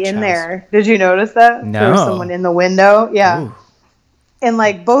somebody in there. Did you notice that? No. There was someone in the window. Yeah. Ooh. And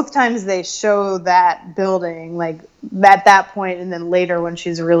like both times they show that building, like at that point, and then later when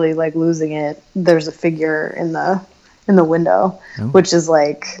she's really like losing it, there's a figure in the window, which is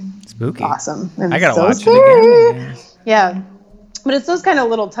like spooky, awesome. And I gotta so watch scary. it again. Yeah, but it's those kind of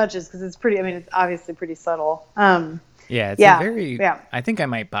little touches because it's pretty. I mean, it's obviously pretty subtle. Yeah, it's Yeah, a very. yeah. I think I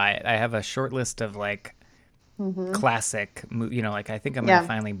might buy it. I have a short list of like classic, like I think I'm gonna Yeah.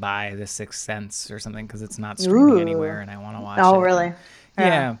 finally buy The Sixth Sense or something because it's not streaming Ooh. anywhere, and I want to watch it. Oh, really?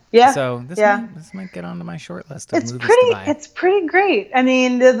 Yeah. Yeah. So this Yeah. might get onto my short list of It's movies to buy. pretty great. I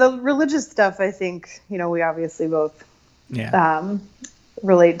mean, the religious stuff, I think, we obviously both Yeah.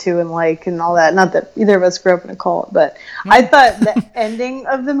 relate to and like and all that. Not that either of us grew up in a cult, but I thought the ending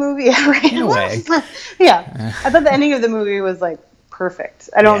of the movie, In a way. yeah, I thought the ending of the movie was like perfect.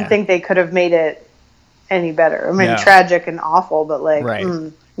 I don't Yeah. think they could have made it any better. I mean, No. tragic and awful, but like, Right.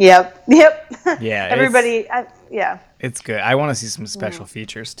 yep. Yeah, Everybody, yeah. It's good. I want to see some special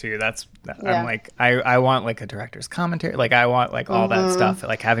features too. Yeah. I'm like, I want like a director's commentary. Like I want like all that stuff.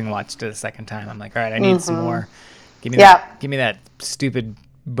 Like having watched it a second time, I'm like, all right, I need some more. Give me that stupid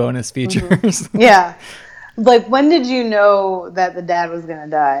bonus features. Yeah. Like, when did you know that the dad was going to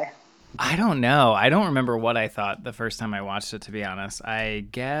die? I don't know. I don't remember what I thought the first time I watched it, to be honest. I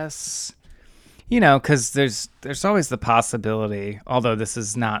guess, because there's always the possibility, although this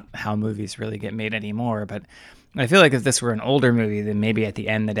is not how movies really get made anymore, but I feel like if this were an older movie, then maybe at the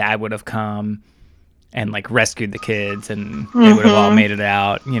end the dad would have come and like rescued the kids and they would have all made it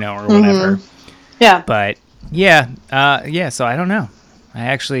out, or whatever. Yeah. But so I don't know. I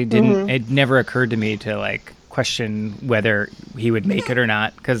actually didn't, it never occurred to me to like question whether he would make it or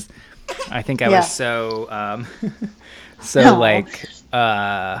not, because I think I was so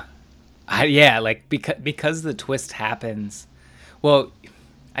because the twist happens. Well,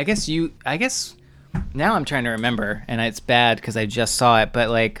 I guess now I'm trying to remember, and it's bad because I just saw it, but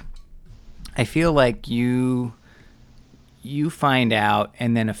like I feel like you find out,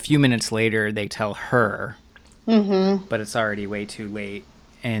 and then a few minutes later they tell her, but it's already way too late.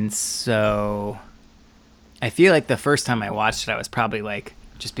 And so I feel like the first time I watched it, I was probably like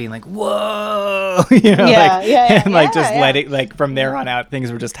just being like, whoa, letting, like from there on out,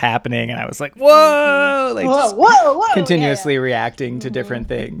 things were just happening. And I was like, whoa, like whoa, continuously reacting to different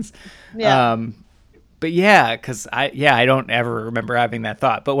things. Yeah. But yeah, because I don't ever remember having that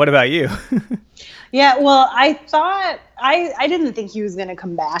thought. But what about you? Yeah, well, I thought I didn't think he was going to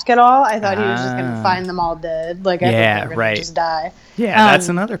come back at all. I thought he was just going to find them all dead. Like, I thought they were going to just die. Yeah, that's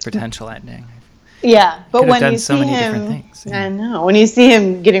another potential ending. Yeah, but when done you so see many him, different things, yeah. I know. When you see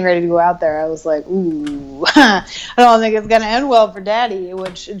him getting ready to go out there, I was like, ooh, I don't think it's going to end well for Daddy,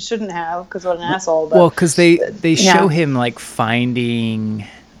 which it shouldn't have, because what an asshole. But, well, because they show him like finding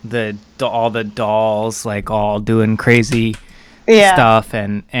all the dolls, like all doing crazy stuff,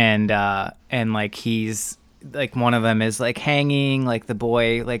 and like he's like one of them is like hanging, like the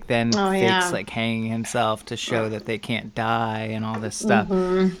boy like then fakes like hanging himself to show that they can't die and all this stuff,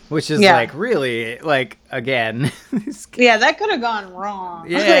 which is like really like again that could have gone wrong.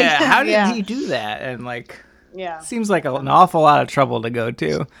 How did he do that? And like seems like an awful lot of trouble to go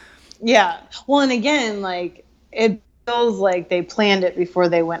to. Well, and again, like it feels like they planned it before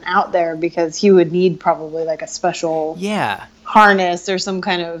they went out there, because he would need probably like a special harness or some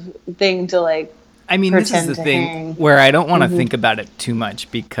kind of thing to like. I mean, this is the thing where I don't want to think about it too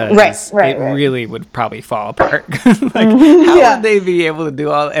much, because it really would probably fall apart. Like, how would they be able to do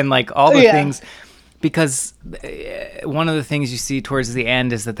all the things? Because one of the things you see towards the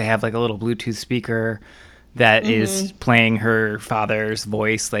end is that they have like a little Bluetooth speaker that is playing her father's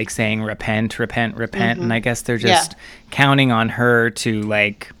voice, like saying repent, repent, repent. And I guess they're just counting on her to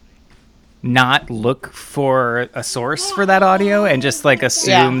like not look for a source for that audio and just like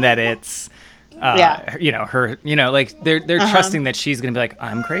assume that it's her, like they're trusting that she's gonna be like,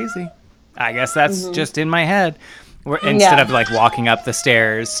 I'm crazy. I guess that's just in my head. Instead of like walking up the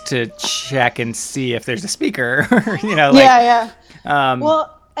stairs to check and see if there's a speaker,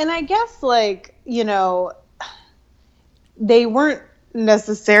 well, and I guess like, they weren't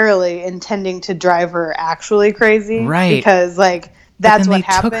necessarily intending to drive her actually crazy, right? Because like that's what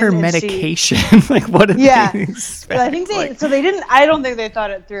happened. They took her medication. Like, what did they expect? I think they didn't. I don't think they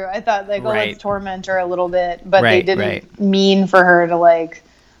thought it through. I thought like, let's torment her a little bit, but they didn't mean for her to like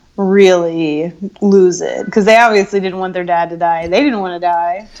really lose it, because they obviously didn't want their dad to die. They didn't want to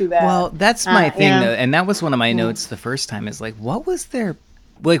die. Too bad. Well, that's my thing though, and that was one of my notes the first time. Is like, what was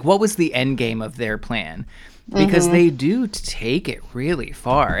the end game of their plan? Because they do take it really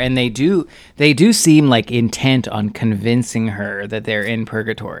far, and they do seem like intent on convincing her that they're in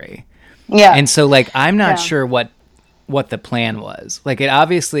purgatory. Yeah. And so like I'm not sure what the plan was. Like it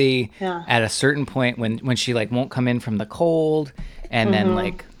obviously at a certain point when she like won't come in from the cold and then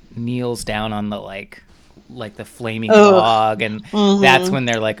like kneels down on the like like the flaming log, and that's when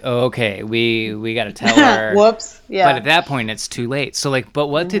they're like, oh, okay, we got to tell her. Whoops. Yeah. But at that point, it's too late. So like, but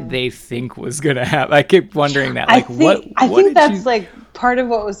what did they think was gonna happen? I keep wondering that. Like, I think that's like part of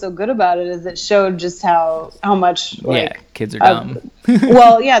what was so good about it is it showed just how much like kids are dumb.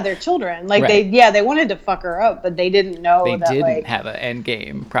 Well, yeah, they're children. Like they wanted to fuck her up, but they didn't know they that didn't like have an end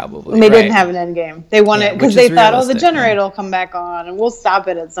game. Probably they didn't have an end game. They wanted because they thought, oh, the generator yeah. will come back on and we'll stop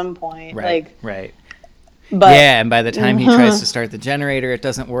it at some point. Right. Like right. But, yeah, and by the time he tries to start the generator, it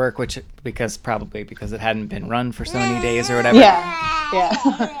doesn't work, because it hadn't been run for so many days or whatever.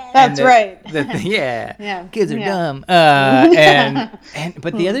 Yeah, that's right. Yeah, kids are dumb.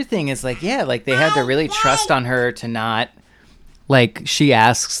 But the other thing is like they had to really trust on her to not. Like, she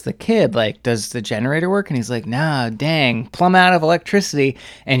asks the kid, like, does the generator work? And he's like, nah, dang, plumb out of electricity.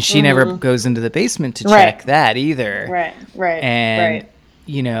 And she never goes into the basement to check that either. Right. And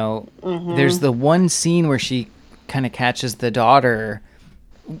you know, there's the one scene where she kind of catches the daughter.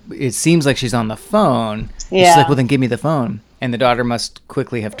 It seems like she's on the phone. Yeah. She's like, well, then give me the phone. And the daughter must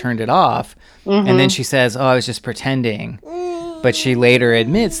quickly have turned it off. And then she says, oh, I was just pretending. But she later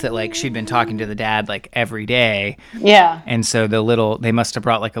admits that, like, she'd been talking to the dad, like, every day. Yeah. And so they must have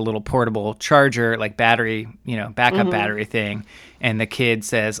brought, like, a little portable charger, like, battery, you know, backup battery thing. And the kid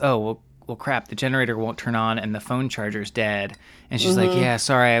says, oh, well, crap, the generator won't turn on and the phone charger's dead. And she's like, yeah,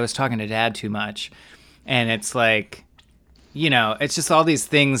 sorry, I was talking to dad too much. And it's like, you know, it's just all these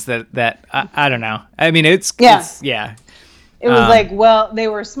things that I don't know. I mean, it's yeah. It was like, well, they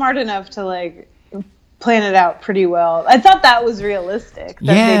were smart enough to like plan it out pretty well. I thought that was realistic.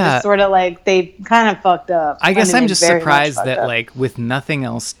 That they just sort of like, they kind of fucked up. I guess I'm just surprised that like with nothing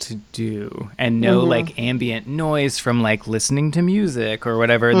else to do and no like ambient noise from like listening to music or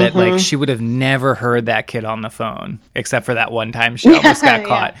whatever, that like she would have never heard that kid on the phone except for that one time she almost got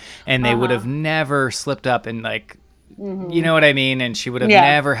caught. And they would have never slipped up and like, you know what I mean? And she would have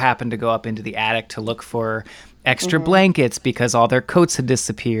never happened to go up into the attic to look for extra blankets because all their coats had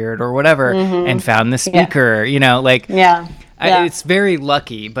disappeared or whatever, and found the speaker, you know, like, it's very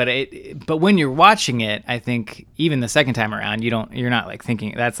lucky, but when you're watching it, I think even the second time around, you're not like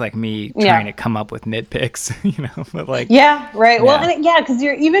thinking, that's like me trying to come up with nitpicks, you know, but like, well, and because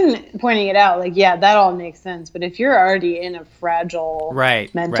you're even pointing it out, like, that all makes sense. But if you're already in a fragile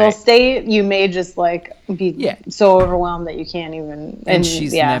mental state, you may just like be so overwhelmed that you can't even, and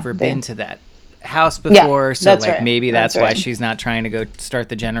she's never been to that house before, so like maybe that's why she's not trying to go start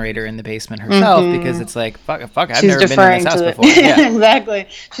the generator in the basement herself, because it's like fuck I've never been in this house before. Exactly,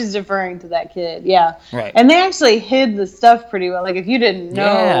 she's deferring to that kid. And they actually hid the stuff pretty well. Like if you didn't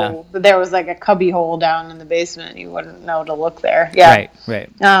know that there was like a cubby hole down in the basement, you wouldn't know to look there. Well,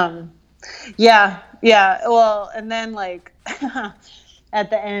 and then like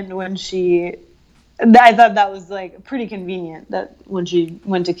at the end when I thought that was like pretty convenient that when she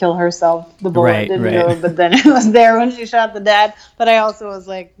went to kill herself, the bullet didn't go, but then it was there when she shot the dad. But I also was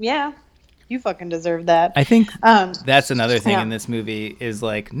like, you fucking deserve that. I think that's another thing in this movie is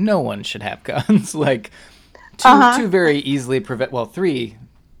like no one should have guns. Like two very easily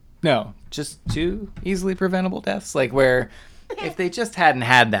just two easily preventable deaths. Like where if they just hadn't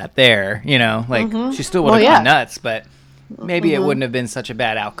had that there, you know, like she still would have gone nuts, but maybe it wouldn't have been such a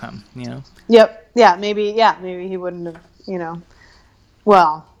bad outcome, you know? Maybe he wouldn't have, you know.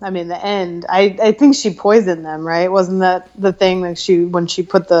 Well, I mean, the end, I think she poisoned them, right? Wasn't that the thing that when she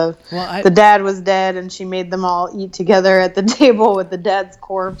put the dad was dead and she made them all eat together at the table with the dad's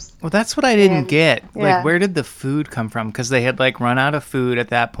corpse? Well, that's what I didn't get. Like, where did the food come from? Because they had, like, run out of food at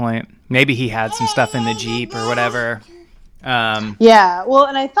that point. Maybe he had some stuff in the Jeep or whatever. Well,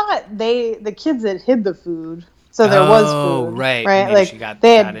 and I thought the kids had hid the food. So there was food, right? Maybe like she got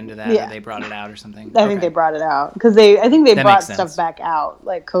into that, or they brought it out or something. I think they brought it out because I think they brought stuff back out,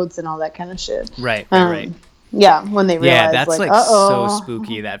 like coats and all that kind of shit. Right. Yeah, when they realized, that's like so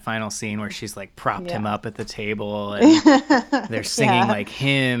spooky. That final scene where she's like propped him up at the table and they're singing like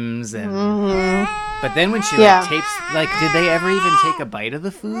hymns and. But then when she like tapes, like, did they ever even take a bite of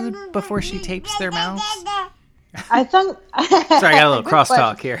the food before she tapes their mouths? I thought. Sorry, I got a little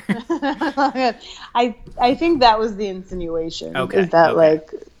crosstalk here. I think that was the insinuation. Okay. Is that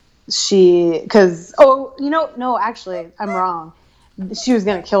like no, actually, I'm wrong. She was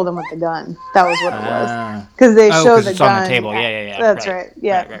gonna kill them with the gun. That was what it was. Because they showed the gun on the table. Yeah. That's right.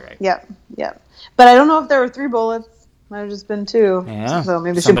 Yeah. Right. Yeah. But I don't know if there were 3 bullets. Might have just been 2. Yeah. So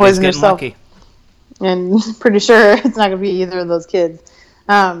maybe she poisoned herself. Lucky. And pretty sure it's not gonna be either of those kids.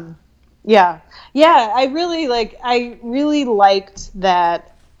 Yeah, I really liked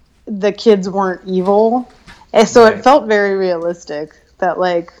that the kids weren't evil. And so it felt very realistic that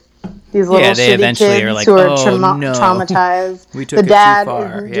like these little Yeah, they shitty eventually kids are like, who are "Oh, no. traumatized. We took the it too dad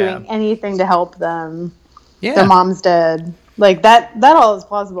far." isn't Yeah. doing anything to help them. Yeah. Their mom's dead. Like that all is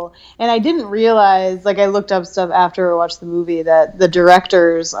plausible. And I didn't realize, like I looked up stuff after I watched the movie, that the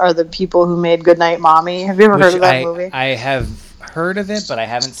directors are the people who made Goodnight Mommy. Have you ever heard of that movie? I have heard of it, but I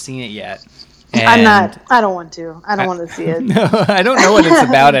haven't seen it yet. I don't want to. I don't want to see it. No, I don't know what it's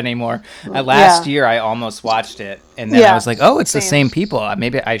about anymore. Last year, I almost watched it, and then I was like, "Oh, it's the same people.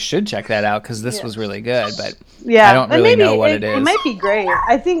 Maybe I should check that out because this was really good." But I don't really know what it is. It might be great.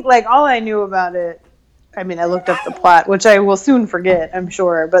 I think like all I knew about it. I mean, I looked up the plot, which I will soon forget, I'm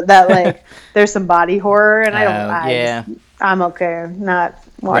sure. But that like, there's some body horror, and I'm okay not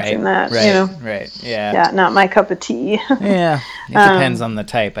watching that. Right, you know, right, yeah, yeah, not my cup of tea. Yeah, it depends on the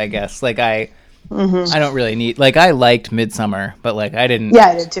type, I guess. Like I don't really need. Like I liked Midsummer, but like I didn't. Yeah,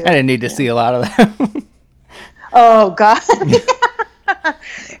 I did too. I didn't need to see a lot of that. Oh God.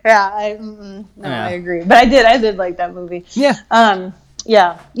 Yeah, I agree. But I did like that movie. Yeah.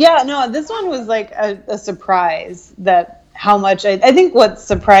 Yeah. No, this one was like a surprise that how much I think what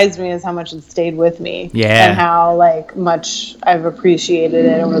surprised me is how much it stayed with me. Yeah. And how like much I've appreciated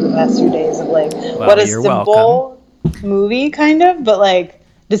it over the past few days of like what a simple movie kind of, but like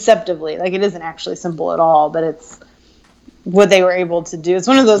deceptively. Like it isn't actually simple at all, but it's what they were able to do. It's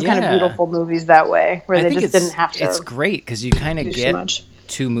one of those kind of beautiful movies that way where they just didn't have to. It's great because you kind of get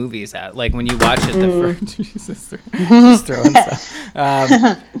two movies out. Like when you watch it, the first Jesus, just throwing stuff.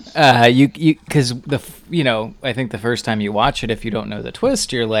 You because I think the first time you watch it, if you don't know the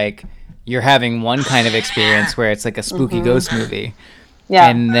twist, you're having one kind of experience where it's like a spooky ghost movie,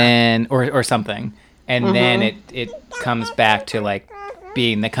 and then or something, and then it comes back to like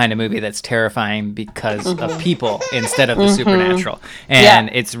being the kind of movie that's terrifying because of people instead of the supernatural, and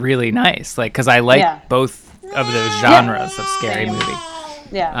it's really nice. Like because I like both of those genres of scary movie.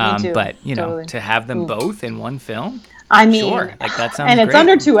 Yeah, me too. But to have them both in one film, I mean, sure, like that sounds. And it's great.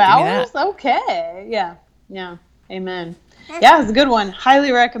 under 2 hours. Okay, yeah, amen. Yeah, it's a good one.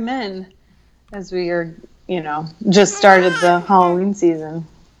 Highly recommend. As we are, just started the Halloween season.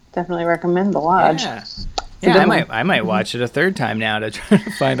 Definitely recommend The Lodge. Yeah, I might watch it a third time now to try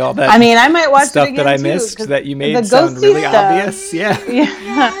to find all that. I mean, I might watch stuff it again that I too, missed that you made sound really obvious. Yeah.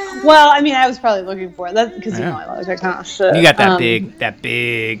 Well, I mean, I was probably looking for it. That's because I like that kind of shit. You got that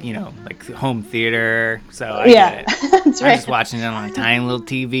big, like home theater. So I get it. That's right. I'm just watching it on a tiny little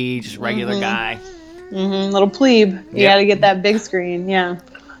TV, just regular guy. Little plebe. You got to get that big screen. Yeah.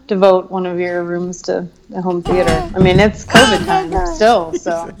 Devote one of your rooms to the home theater. I mean, it's COVID time still,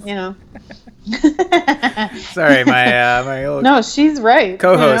 so Sorry, my old she's right.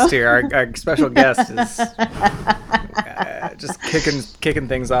 Co-host here, our special guest is just kicking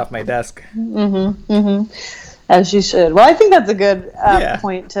things off my desk. As she should. Well, I think that's a good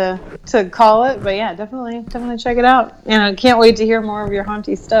point to call it. But yeah, definitely check it out. And I can't wait to hear more of your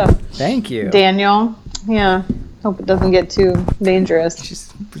haunty stuff. Thank you, Daniel. Yeah. Hope it doesn't get too dangerous.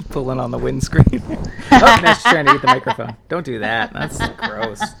 She's pulling on the windscreen. Now she's trying to eat the microphone. Don't do that. That's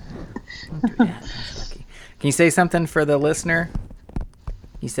gross. Don't do that. That's lucky. Can you say something for the listener?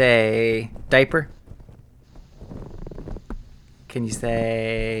 You say diaper? Can you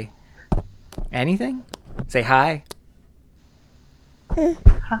say anything? Say hi.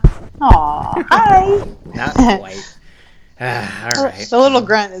 Aw, hi. Not quite. All right. The little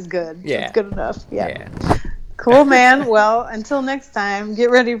grunt is good. Yeah. It's good enough. Yeah. Cool, man. Well, until next time,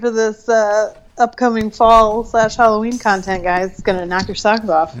 get ready for this upcoming fall/Halloween content, guys. It's going to knock your socks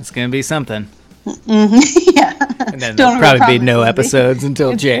off. It's going to be something. Yeah. And then there'll probably be no episodes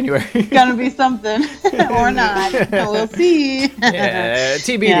until January. It's going to be something or not. We'll see. Yeah,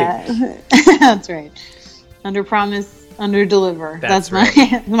 TBD. Yeah. That's right. Under promise, under deliver. That's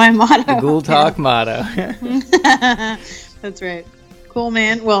right. my motto. The Ghoul Talk motto. That's right. Cool,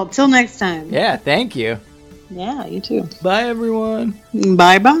 man. Well, till next time. Yeah, thank you. Yeah, you too. Bye, everyone.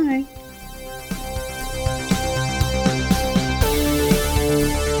 Bye-bye.